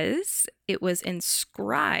 Because it was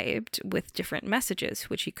inscribed with different messages,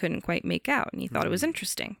 which he couldn't quite make out, and he thought it was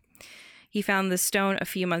interesting. He found the stone a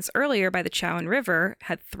few months earlier by the Chowan River,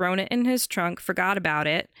 had thrown it in his trunk, forgot about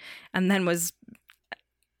it, and then was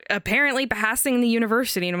apparently passing the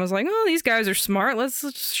university and was like, oh, these guys are smart.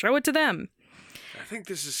 Let's show it to them. I think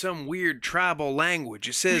this is some weird tribal language.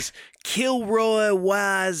 It says, Kilroy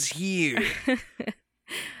was here.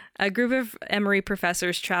 A group of Emory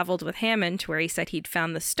professors traveled with Hammond to where he said he'd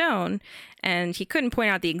found the stone, and he couldn't point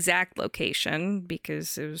out the exact location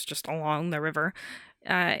because it was just along the river.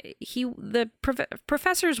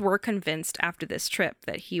 Professors were convinced after this trip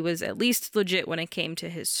that he was at least legit when it came to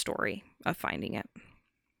his story of finding it.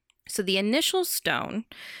 So the initial stone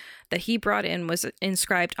that he brought in was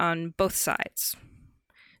inscribed on both sides.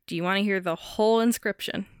 Do you want to hear the whole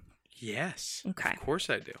inscription? Yes. Okay. Of course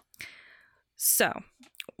I do. So,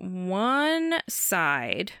 one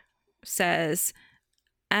side says,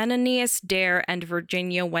 Ananias Dare and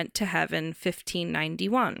Virginia went to heaven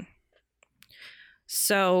 1591.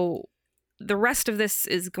 So, the rest of this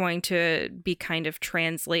is going to be kind of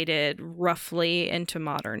translated roughly into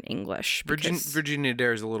modern English. Virginia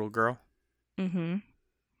Dare is a little girl. Mm-hmm.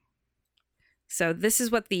 So, this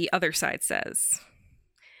is what the other side says.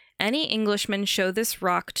 Any Englishman show this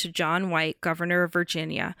rock to John White, governor of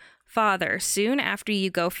Virginia. Father, soon after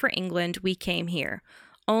you go for England, we came here.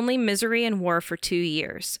 Only misery and war for 2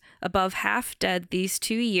 years. Above half dead these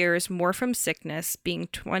 2 years, more from sickness, being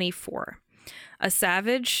 24. A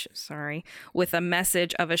savage, with a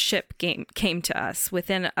message of a ship came to us.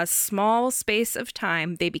 Within a small space of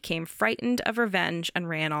time, they became frightened of revenge and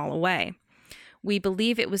ran all away. We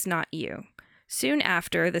believe it was not you. Soon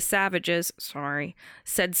after, the savages,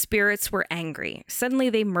 said spirits were angry. Suddenly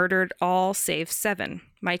they murdered all save 7.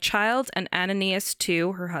 My child and Ananias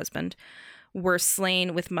too, her husband, were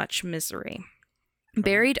slain with much misery.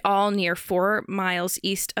 Buried all near 4 miles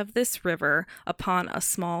east of this river upon a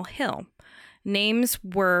small hill. Names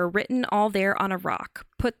were written all there on a rock.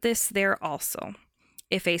 Put this there also.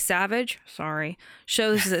 If a savage,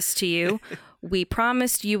 shows this to you, we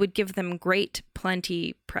promised you would give them great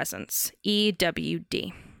plenty presents.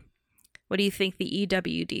 EWD. What do you think the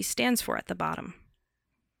EWD stands for at the bottom?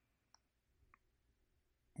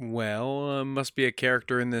 Well, must be a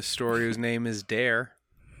character in this story whose name is Dare.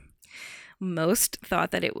 Most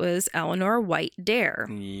thought that it was Eleanor White Dare.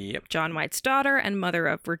 Yep. John White's daughter and mother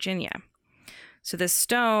of Virginia. So this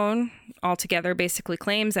stone altogether basically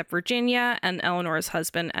claims that Virginia and Eleanor's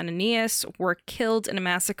husband Ananias were killed in a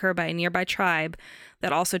massacre by a nearby tribe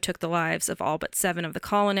that also took the lives of all but 7 of the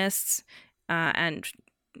colonists, and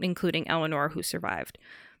including Eleanor, who survived.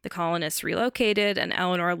 The colonists relocated, and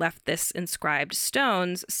Eleanor left this inscribed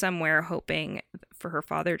stones somewhere, hoping for her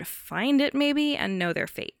father to find it maybe and know their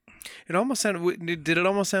fate. It almost sounded. Did it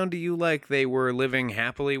almost sound to you like they were living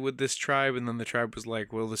happily with this tribe, and then the tribe was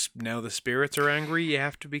like, "Well, now the spirits are angry. You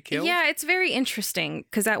have to be killed." Yeah, it's very interesting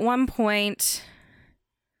because at one point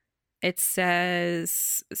it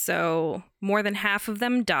says more than half of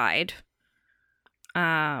them died.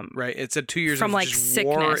 Right. It said 2 years from of sickness.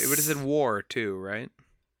 War. It said war too, right?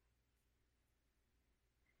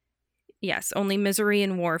 Yes, only misery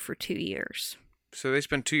and war for 2 years. So they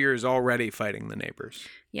spent 2 years already fighting the neighbors.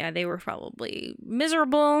 Yeah, they were probably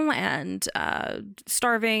miserable and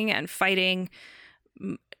starving and fighting.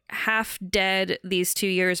 Half dead these 2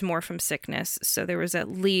 years, more from sickness. So there was at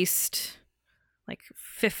least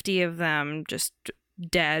 50 of them just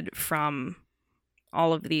dead from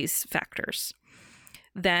all of these factors.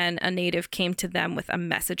 Then a native came to them with a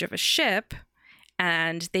message of a ship,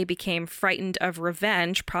 and they became frightened of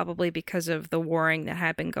revenge, probably because of the warring that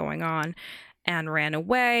had been going on, and ran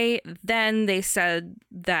away. Then they said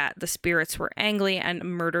that the spirits were angry and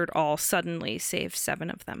murdered all suddenly, save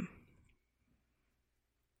 7 of them.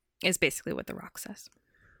 Is basically what the rock says.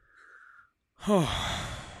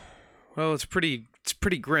 Oh, well, it's pretty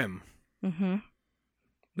grim. Mm-hmm.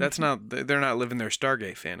 That's not. They're not living their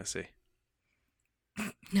Stargate fantasy.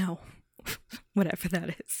 No, whatever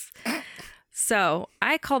that is. So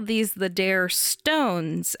I called these the Dare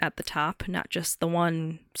Stones at the top, not just the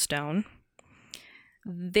one stone.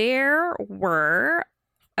 There were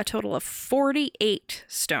a total of 48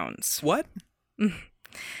 stones. What?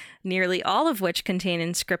 nearly all of which contain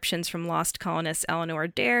inscriptions from lost colonist Eleanor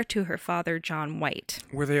Dare to her father, John White.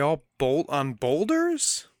 Were they all on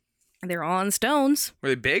boulders? They're all on stones. Were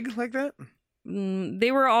they big like that?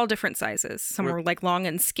 They were all different sizes. Some were like long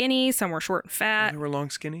and skinny. Some were short and fat. They were long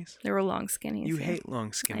skinnies? They were long skinnies. You yeah. hate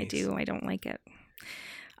long skinnies. I do. I don't like it.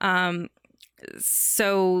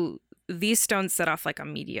 So these stones set off like a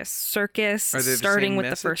media circus, Are they starting the same with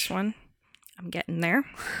message? the first one. I'm getting there.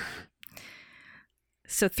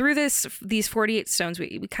 So through these 48 stones,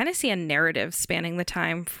 we kind of see a narrative spanning the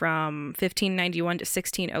time from 1591 to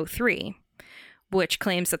 1603, which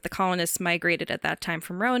claims that the colonists migrated at that time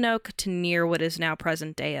from Roanoke to near what is now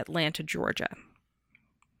present-day Atlanta, Georgia.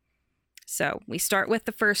 So we start with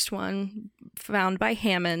the first one, found by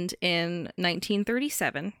Hammond in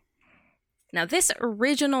 1937. Now, this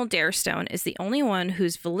original Dare stone is the only one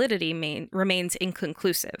whose validity remains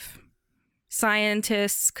inconclusive.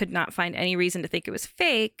 Scientists could not find any reason to think it was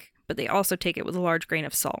fake, but they also take it with a large grain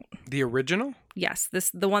of salt. The original? Yes,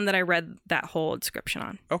 the one that I read that whole inscription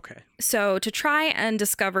on. Okay. So to try and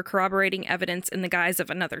discover corroborating evidence in the guise of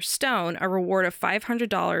another stone, a reward of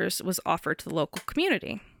 $500 was offered to the local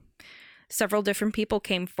community. Several different people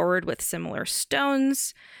came forward with similar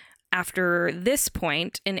stones after this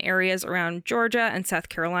point in areas around Georgia and South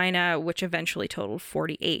Carolina, which eventually totaled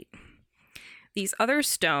 48. These other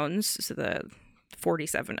stones, so the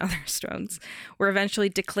 47 other stones, were eventually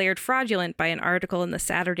declared fraudulent by an article in the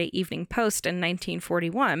Saturday Evening Post in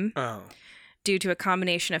 1941 due to a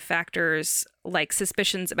combination of factors like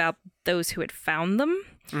suspicions about those who had found them.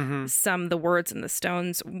 Mm-hmm. The words in the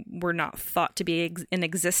stones were not thought to be in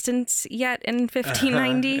existence yet in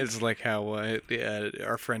 1590. It's like how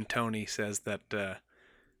our friend Tony says that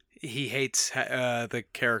he hates the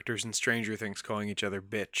characters in Stranger Things calling each other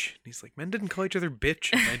bitch. He's like, men didn't call each other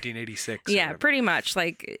bitch in 1986. Yeah, pretty much.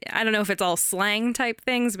 Like, I don't know if it's all slang type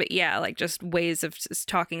things, but yeah, like just ways of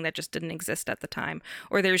talking that just didn't exist at the time.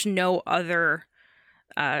 Or there's no other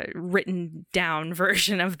written down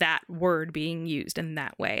version of that word being used in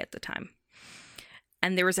that way at the time.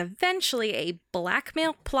 And there was eventually a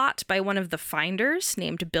blackmail plot by one of the finders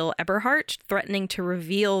named Bill Eberhart, threatening to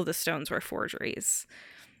reveal the stones were forgeries.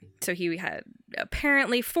 So he had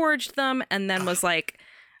apparently forged them and then was like,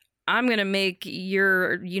 I'm going to make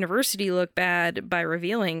your university look bad by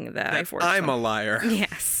revealing that I forged them. I'm a liar.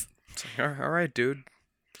 Yes. It's like, all right, dude.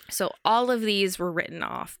 So all of these were written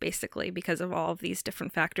off, basically, because of all of these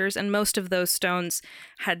different factors. And most of those stones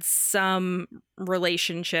had some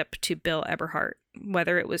relationship to Bill Eberhart,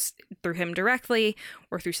 whether it was through him directly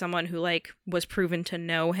or through someone who, like, was proven to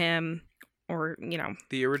know him or, you know.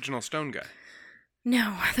 The original stone guy.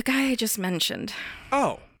 No, the guy I just mentioned.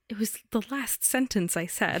 Oh. It was the last sentence I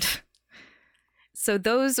said. So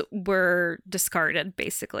those were discarded,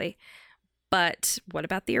 basically. But what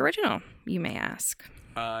about the original, you may ask?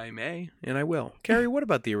 I may, and I will. Carrie, what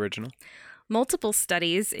about the original? Multiple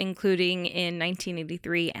studies, including in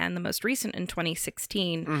 1983 and the most recent in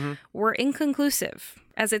 2016, were inconclusive.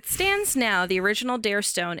 As it stands now, the original Dare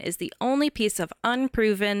stone is the only piece of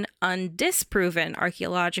unproven, undisproven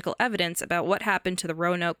archaeological evidence about what happened to the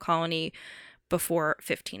Roanoke colony before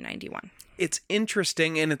 1591. It's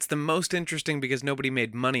interesting, and it's the most interesting because nobody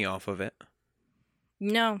made money off of it.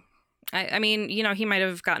 No. I mean, you know, he might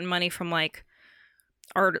have gotten money from, like,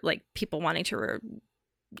 art, like people wanting to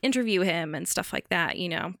interview him and stuff like that, you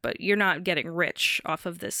know, but you're not getting rich off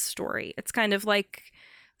of this story. It's kind of like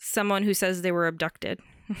someone who says they were abducted.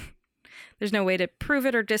 There's no way to prove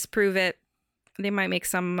it or disprove it. They might make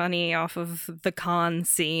some money off of the con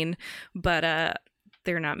scene, but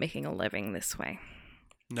they're not making a living this way.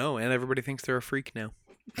 No, and everybody thinks they're a freak now.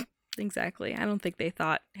 Exactly. I don't think they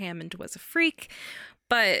thought Hammond was a freak,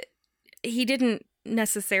 but he didn't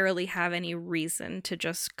necessarily have any reason to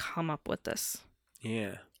just come up with this.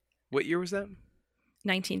 Yeah. What year was that?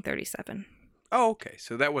 1937. Oh, okay.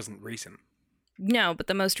 So that wasn't recent. No, but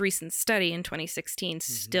the most recent study in 2016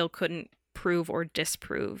 still couldn't prove or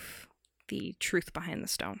disprove the truth behind the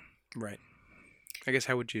stone. Right. I guess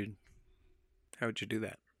how would you do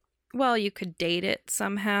that? Well, you could date it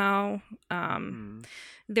somehow.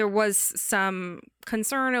 There was some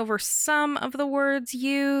concern over some of the words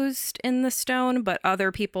used in the stone, but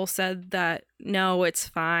other people said that, no, it's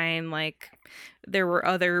fine. Like, there were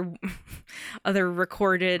other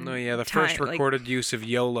recorded... No, yeah, the first recorded use of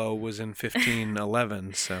YOLO was in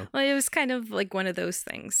 1511, so... Well, it was kind of like one of those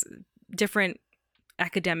things. Different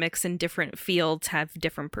academics in different fields have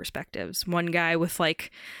different perspectives. One guy with,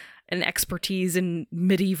 like, an expertise in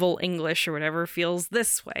medieval English or whatever feels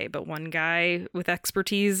this way, but one guy with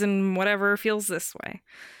expertise in whatever feels this way.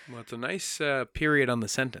 Well, it's a nice period on the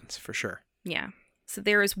sentence, for sure. Yeah. So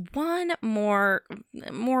there is one more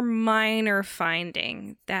minor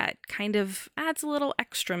finding that kind of adds a little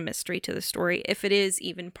extra mystery to the story, if it is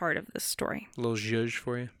even part of the story. A little zhuzh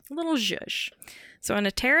for you. A little zhuzh. So on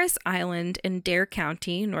a terrace island in Dare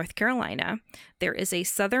County, North Carolina, there is a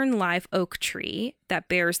southern live oak tree that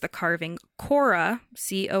bears the carving Cora,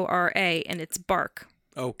 C-O-R-A, in its bark.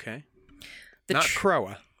 Okay. Not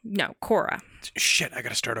Croa. No, Cora. Shit, I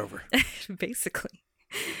gotta start over. Basically.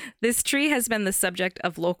 This tree has been the subject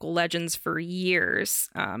of local legends for years,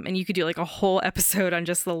 and you could do like a whole episode on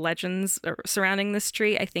just the legends surrounding this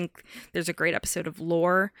tree. I think there's a great episode of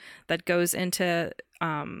Lore that goes into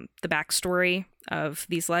the backstory of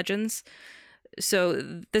these legends.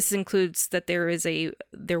 So this includes that there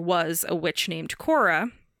was a witch named Cora.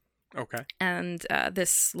 Okay. And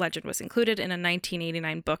this legend was included in a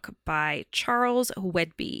 1989 book by Charles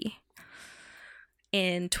Wedby.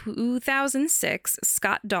 In 2006,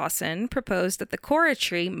 Scott Dawson proposed that the Cora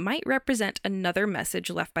tree might represent another message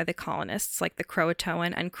left by the colonists, like the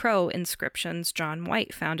Croatoan and Crow inscriptions John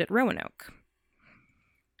White found at Roanoke.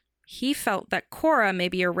 He felt that Cora may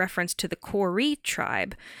be a reference to the Coree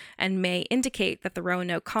tribe and may indicate that the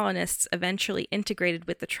Roanoke colonists eventually integrated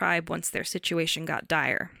with the tribe once their situation got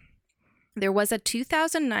dire. There was a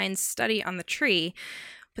 2009 study on the tree,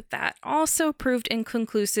 but that also proved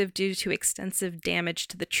inconclusive due to extensive damage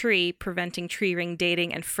to the tree, preventing tree ring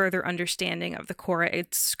dating and further understanding of the Cora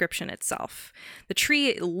inscription itself. The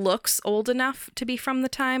tree looks old enough to be from the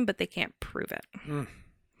time, but they can't prove it.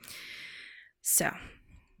 So,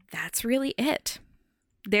 that's really it.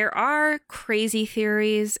 There are crazy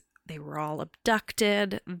theories. They were all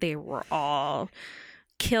abducted. They were all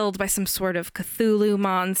killed by some sort of Cthulhu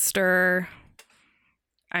monster.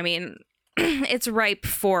 I mean, it's ripe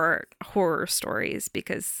for horror stories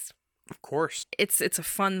because, of course, it's a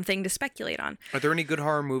fun thing to speculate on. Are there any good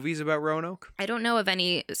horror movies about Roanoke? I don't know of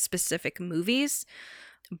any specific movies,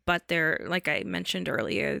 but there, like I mentioned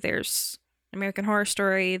earlier, there's American Horror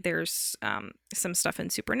Story. There's some stuff in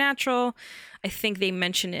Supernatural. I think they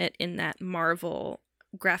mention it in that Marvel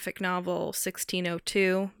graphic novel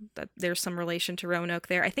 1602, that there's some relation to Roanoke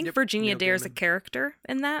there. I think Virginia Dare's a character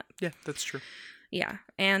in that. Yeah, that's true. Yeah,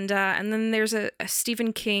 and then there's a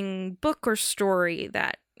Stephen King book or story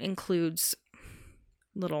that includes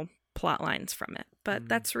little plot lines from it, but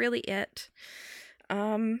that's really it.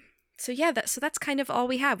 So yeah, that's kind of all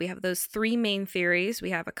we have. We have those three main theories. We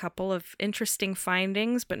have a couple of interesting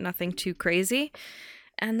findings, but nothing too crazy,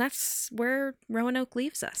 and that's where Roanoke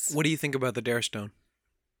leaves us. What do you think about the Dare Stone?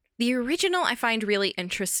 The original I find really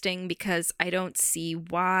interesting because I don't see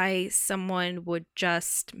why someone would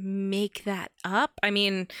just make that up. I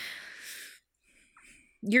mean,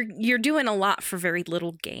 you're doing a lot for very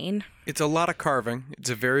little gain. It's a lot of carving.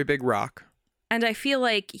 It's a very big rock. And I feel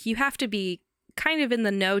like you have to be kind of in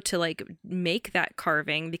the know to like make that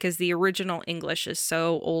carving because the original English is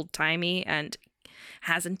so old-timey and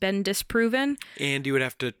hasn't been disproven. And you would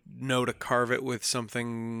have to know to carve it with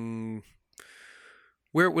something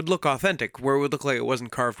where it would look authentic, where it would look like it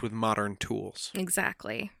wasn't carved with modern tools.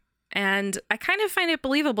 Exactly. And I kind of find it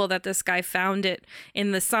believable that this guy found it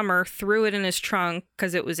in the summer, threw it in his trunk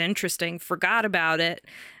because it was interesting, forgot about it,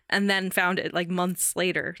 and then found it like months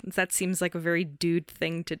later. That seems like a very dude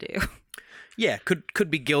thing to do. Yeah,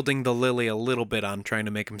 could be gilding the lily a little bit on trying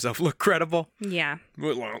to make himself look credible. Yeah.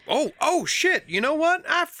 Oh shit! You know what?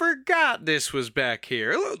 I forgot this was back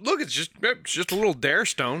here. Look, it's just a little Dare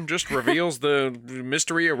Stone. Just reveals the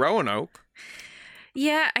mystery of Roanoke.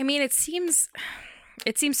 Yeah, I mean, it seems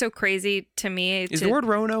so crazy to me. Is the word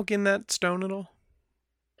Roanoke in that stone at all?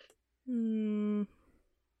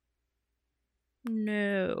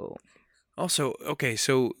 No. Also, okay,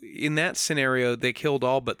 so in that scenario, they killed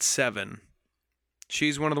all but 7.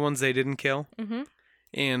 She's one of the ones they didn't kill. Mm-hmm.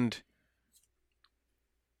 And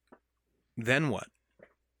then what?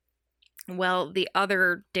 Well, the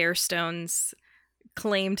other Dare Stones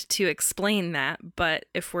claimed to explain that, but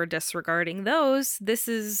if we're disregarding those, this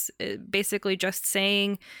is basically just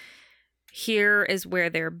saying, here is where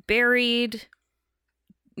they're buried.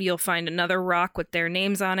 You'll find another rock with their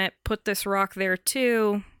names on it. Put this rock there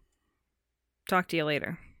too. Talk to you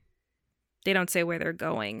later. They don't say where they're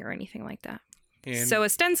going or anything like that. And so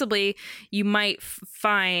ostensibly, you might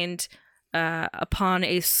find upon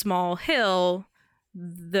a small hill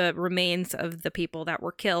the remains of the people that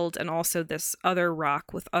were killed and also this other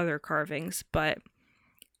rock with other carvings. But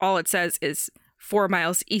all it says is 4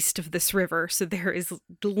 miles east of this river. So there is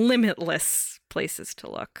limitless places to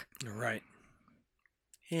look. Right.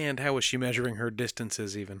 And how was she measuring her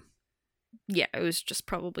distances even? Yeah, it was just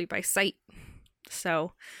probably by sight.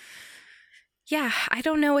 So Yeah, I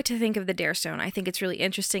don't know what to think of the Dare Stone. I think it's really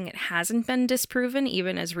interesting. It hasn't been disproven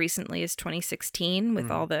even as recently as 2016 with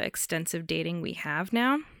all the extensive dating we have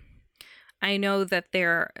now. I know that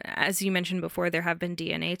there, as you mentioned before, there have been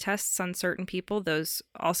DNA tests on certain people. Those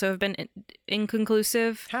also have been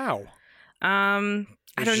inconclusive. How?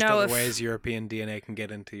 I don't know other ways European DNA can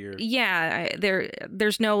get into your... Yeah,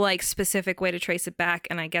 there's no like specific way to trace it back,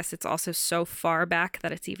 and I guess it's also so far back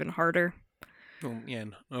that it's even harder. Well, yeah,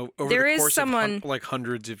 over There the is course someone- of like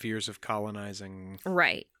hundreds of years of colonizing.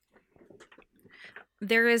 Right.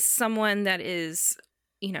 There is someone that is,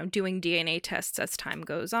 doing DNA tests as time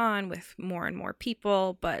goes on with more and more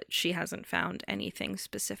people, but she hasn't found anything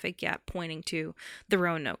specific yet pointing to the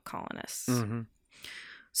Roanoke colonists. Mm-hmm.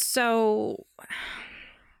 So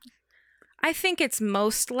I think it's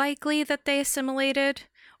most likely that they assimilated,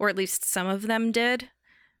 or at least some of them did.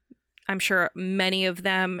 I'm sure many of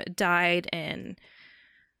them died in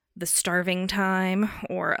the starving time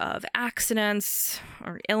or of accidents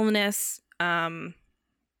or illness.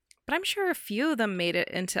 But I'm sure a few of them made it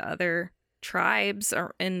into other tribes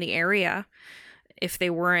or in the area if they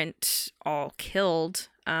weren't all killed.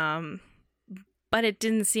 But it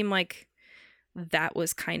didn't seem like that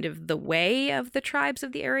was kind of the way of the tribes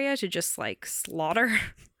of the area to just like slaughter.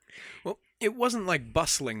 Well, it wasn't like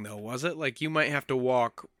bustling though, was it? Like you might have to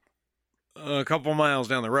walk a couple miles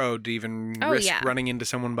down the road to even risk running into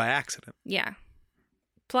someone by accident. Yeah.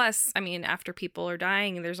 Plus, I mean, after people are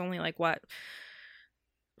dying, there's only like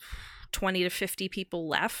 20 to 50 people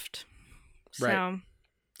left. Right. So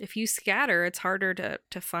if you scatter, it's harder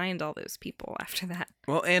to find all those people after that.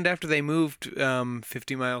 Well, and after they moved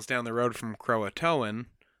 50 miles down the road from Croatoan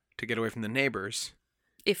to get away from the neighbors.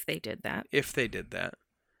 If they did that.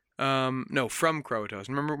 No, from Croatoan.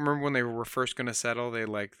 Remember when they were first going to settle? They had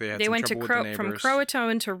some went trouble to with the neighbors. from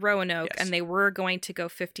Croatoan to Roanoke, Yes. and they were going to go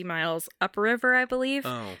 50 miles upriver, I believe.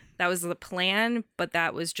 Oh. That was the plan, but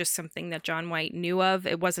that was just something that John White knew of.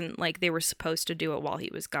 It wasn't like they were supposed to do it while he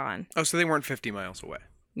was gone. Oh, so they weren't 50 miles away.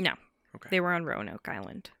 No. Okay. They were on Roanoke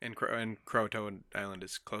Island. And Croatoan Island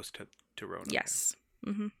is close to Roanoke. Yes.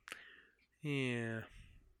 Mm-hmm. Yeah.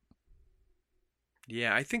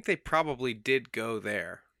 Yeah, I think they probably did go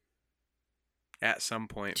there. At some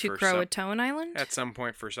point To Croatoan Island? At some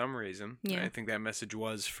point for some reason. Yeah. I think that message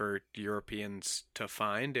was for Europeans to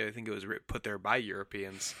find. I think it was put there by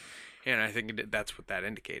Europeans. And I think that's what that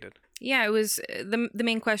indicated. Yeah, it was the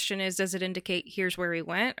main question is, does it indicate here's where he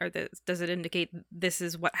went, or does it indicate this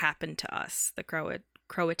is what happened to us? The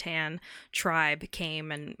Croatan tribe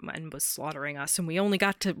came and was slaughtering us, and we only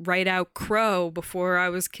got to write out Crow before I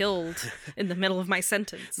was killed in the middle of my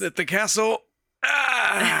sentence. At the castle.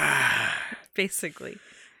 Basically.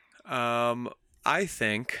 I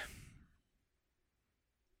think.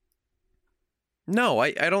 No,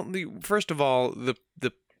 I don't think. First of all, the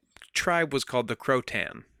tribe was called the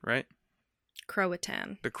Croatan, right?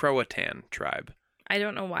 Croatan. The Croatan tribe. I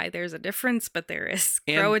don't know why there's a difference, but there is.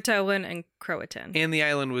 And- Croatoan and Croatan. And the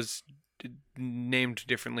island was named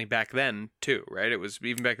differently back then too, right? It was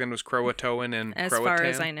even back then it was Croatoan and As Croatan. far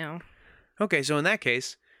as I know. Okay, so in that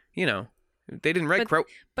case, they didn't write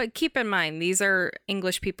But keep in mind, these are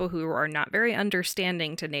English people who are not very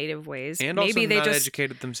understanding to native ways. and maybe also they not just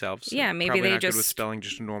educated themselves. so Yeah, maybe probably they not good with just spelling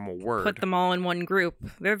just a normal word. put them all in one group.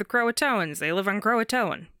 They're the Croatoans. They live on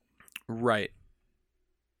Croatoan. Right.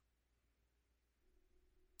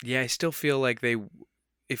 Yeah, I still feel like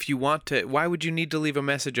if you want to, why would you need to leave a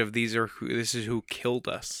message of this is who killed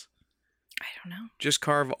us? I don't know. Just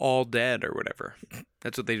carve all dead or whatever.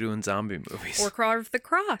 That's what they do in zombie movies. Or carve the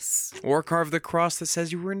cross. Or carve the cross that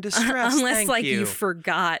says you were in distress. Unless Thank you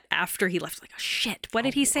forgot after he left. Like, oh shit, what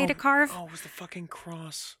did he say to carve? Oh, it was the fucking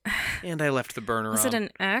cross. And I left the burner Was on. it an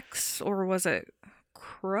X or was it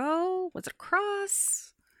crow? Was it a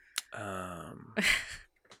cross?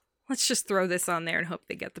 Let's just throw this on there and hope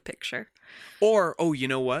they get the picture. Or, you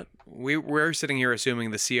know what? We're sitting here assuming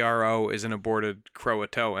the CRO is an aborted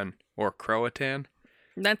Croatoan or Croatan.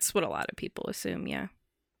 That's what a lot of people assume, yeah.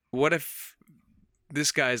 What if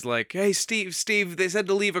this guy's like, hey, Steve, they said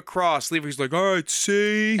to leave a cross. He's like, all right,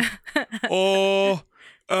 see? No,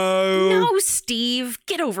 Steve,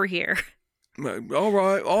 get over here. All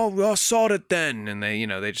right, I'll sort it then. And they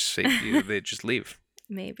just say, they just leave.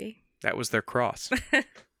 Maybe. That was their cross.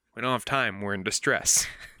 We don't have time. We're in distress.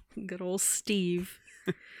 Good old Steve.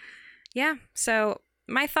 Yeah. So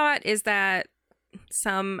my thought is that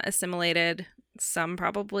some assimilated, some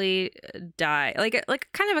probably die. Like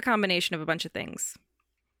kind of a combination of a bunch of things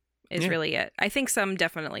is really it. I think some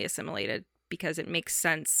definitely assimilated because it makes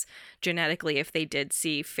sense genetically if they did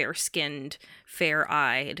see fair-skinned,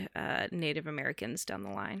 fair-eyed Native Americans down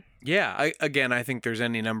the line. Yeah, I think there's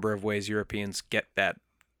any number of ways Europeans get that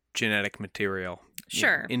genetic material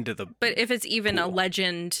Sure. into the But if it's even a pool.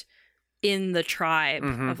 legend in the tribe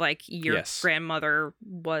of like your Yes. grandmother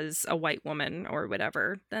was a white woman or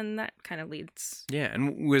whatever, then that kind of leads. Yeah,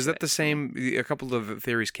 and was that the same? A couple of the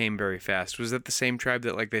theories came very fast. Was that the same tribe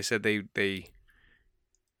that, like, they said did they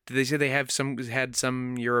say they had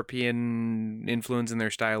some European influence in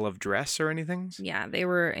their style of dress or anything? Yeah, they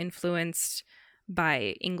were influenced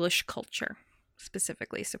by English culture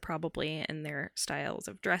specifically, so probably in their styles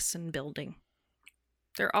of dress and building.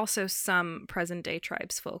 There are also some present-day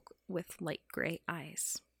tribesfolk with light gray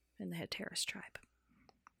eyes in the Hatteras tribe.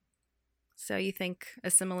 So you think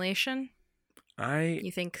assimilation?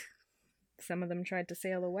 You think some of them tried to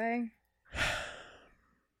sail away?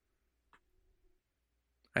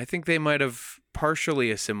 I think they might have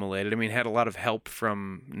partially assimilated. I mean, had a lot of help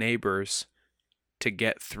from neighbors to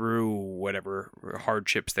get through whatever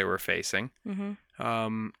hardships they were facing.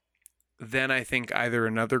 Mm-hmm. Then I think either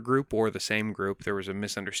another group or the same group, there was a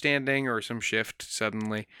misunderstanding or some shift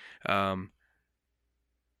suddenly. I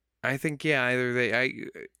think, yeah, either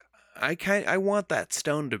I want that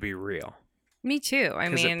stone to be real. Me too. I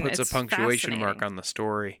mean, it puts it's a punctuation mark fascinating. on the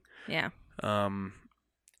story. Yeah.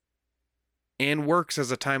 And works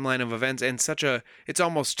as a timeline of events, and it's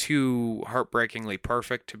almost too heartbreakingly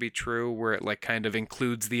perfect to be true, where it like kind of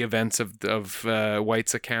includes the events of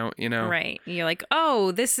White's account, you know? Right. You're like,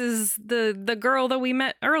 oh, this is the girl that we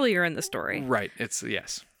met earlier in the story. Right.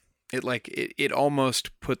 Yes. It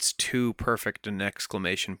almost puts too perfect an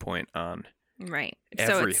exclamation point on. Right.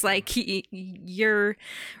 Everything. So it's like you're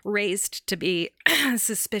raised to be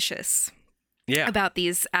suspicious. Yeah. About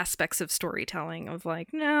these aspects of storytelling of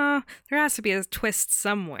like, no, there has to be a twist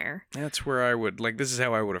somewhere. That's where I would, like, this is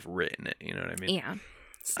how I would have written it, you know what I mean? Yeah.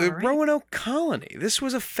 The Roanoke Colony. This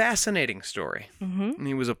was a fascinating story. Mm-hmm. And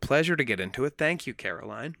it was a pleasure to get into it. Thank you,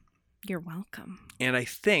 Caroline. You're welcome. And I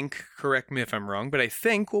think, correct me if I'm wrong, but I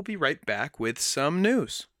think we'll be right back with some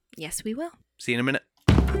news. Yes, we will. See you in a minute.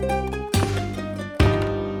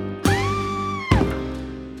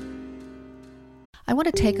 I want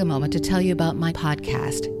to take a moment to tell you about my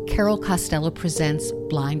podcast, Carol Costello Presents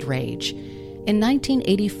Blind Rage. In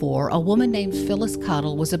 1984, a woman named Phyllis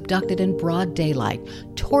Cottle was abducted in broad daylight,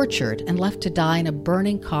 tortured, and left to die in a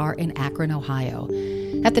burning car in Akron, Ohio.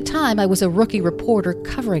 At the time, I was a rookie reporter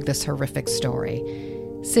covering this horrific story.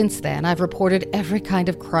 Since then, I've reported every kind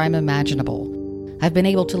of crime imaginable. I've been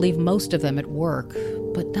able to leave most of them at work,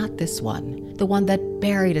 but not this one, the one that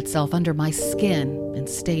buried itself under my skin and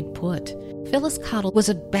stayed put. Phyllis Cottle was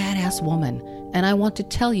a badass woman, and I want to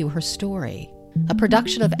tell you her story. A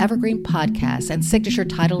production of Evergreen Podcasts and signature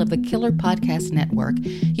title of the Killer Podcast Network,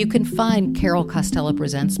 you can find Carol Costello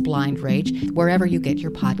Presents Blind Rage wherever you get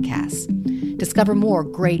your podcasts. Discover more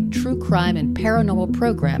great true crime and paranormal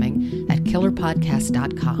programming at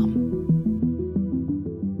killerpodcast.com.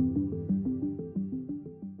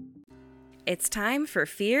 It's time for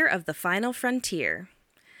Fear of the Final Frontier.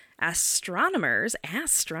 Astronomers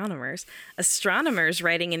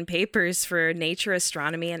writing in papers for Nature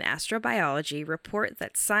Astronomy and Astrobiology report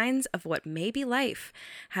that signs of what may be life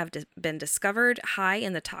have been discovered high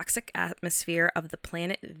in the toxic atmosphere of the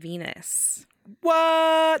planet Venus.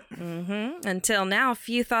 What? Mm-hmm. Until now,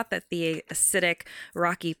 few thought that the acidic,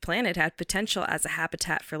 rocky planet had potential as a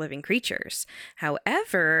habitat for living creatures.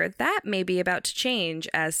 However, that may be about to change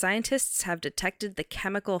as scientists have detected the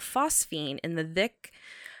chemical phosphine in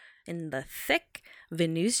the thick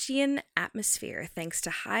Venusian atmosphere thanks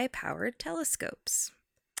to high-powered telescopes.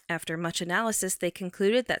 After much analysis, they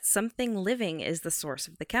concluded that something living is the source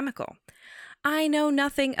of the chemical. I know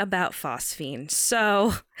nothing about phosphine,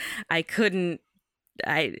 so I couldn't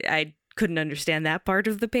understand that part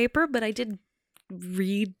of the paper, but I did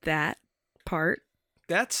read that part.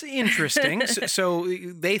 That's interesting. So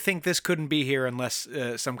they think this couldn't be here unless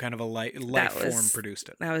some kind of a life form produced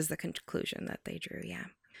it. That was the conclusion that they drew, yeah.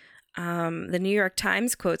 The New York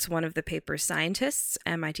Times quotes one of the paper's scientists,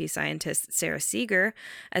 MIT scientist Sarah Seeger,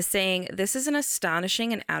 as saying, "This is an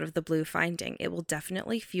astonishing and out-of-the-blue finding. It will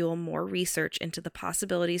definitely fuel more research into the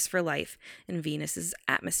possibilities for life in Venus's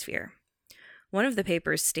atmosphere." One of the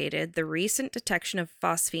papers stated, "The recent detection of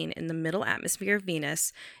phosphine in the middle atmosphere of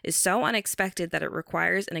Venus is so unexpected that it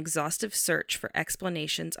requires an exhaustive search for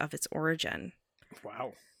explanations of its origin."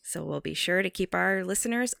 Wow. So we'll be sure to keep our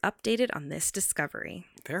listeners updated on this discovery.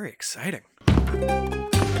 Very exciting.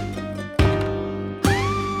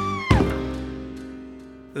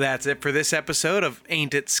 That's it for this episode of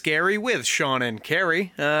Ain't It Scary with Sean and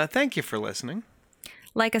Carrie. Thank you for listening.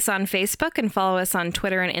 Like us on Facebook and follow us on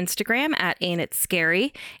Twitter and Instagram at Ain't It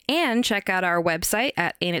Scary, and check out our website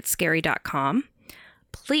at ain'titscary.com.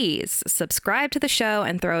 Please subscribe to the show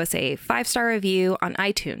and throw us a 5-star review on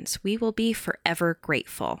iTunes. We will be forever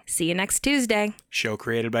grateful. See you next Tuesday. Show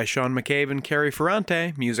created by Sean McCabe and Carrie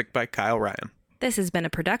Ferrante. Music by Kyle Ryan. This has been a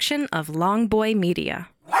production of Long Boy Media.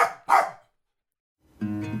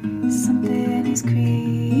 Something is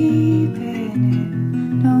creeping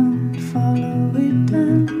in, don't follow it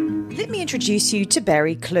down. Let me introduce you to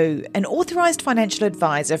Barry Clew, an authorised financial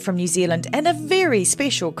advisor from New Zealand and a very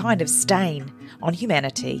special kind of stain on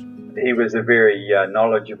humanity. He was a very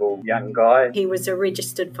knowledgeable young guy. He was a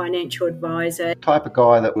registered financial advisor. Type of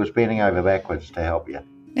guy that was bending over backwards to help you.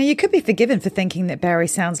 Now, you could be forgiven for thinking that Barry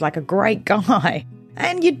sounds like a great guy,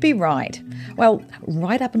 and you'd be right. Well,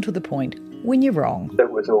 right up until the point when you're wrong. It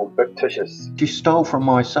was all fictitious. You stole from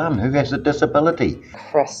my son who has a disability.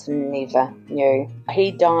 Chris never knew.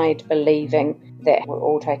 He died believing that we're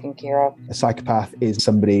all taken care of. A psychopath is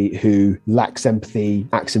somebody who lacks empathy,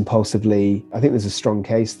 acts impulsively. I think there's a strong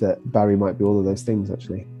case that Barry might be all of those things,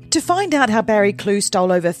 actually. To find out how Barry Clew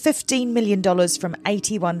stole over $15 million from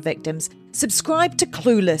 81 victims, subscribe to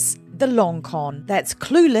Clueless, The Long Con. That's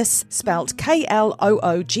Clueless, spelt Klooghless.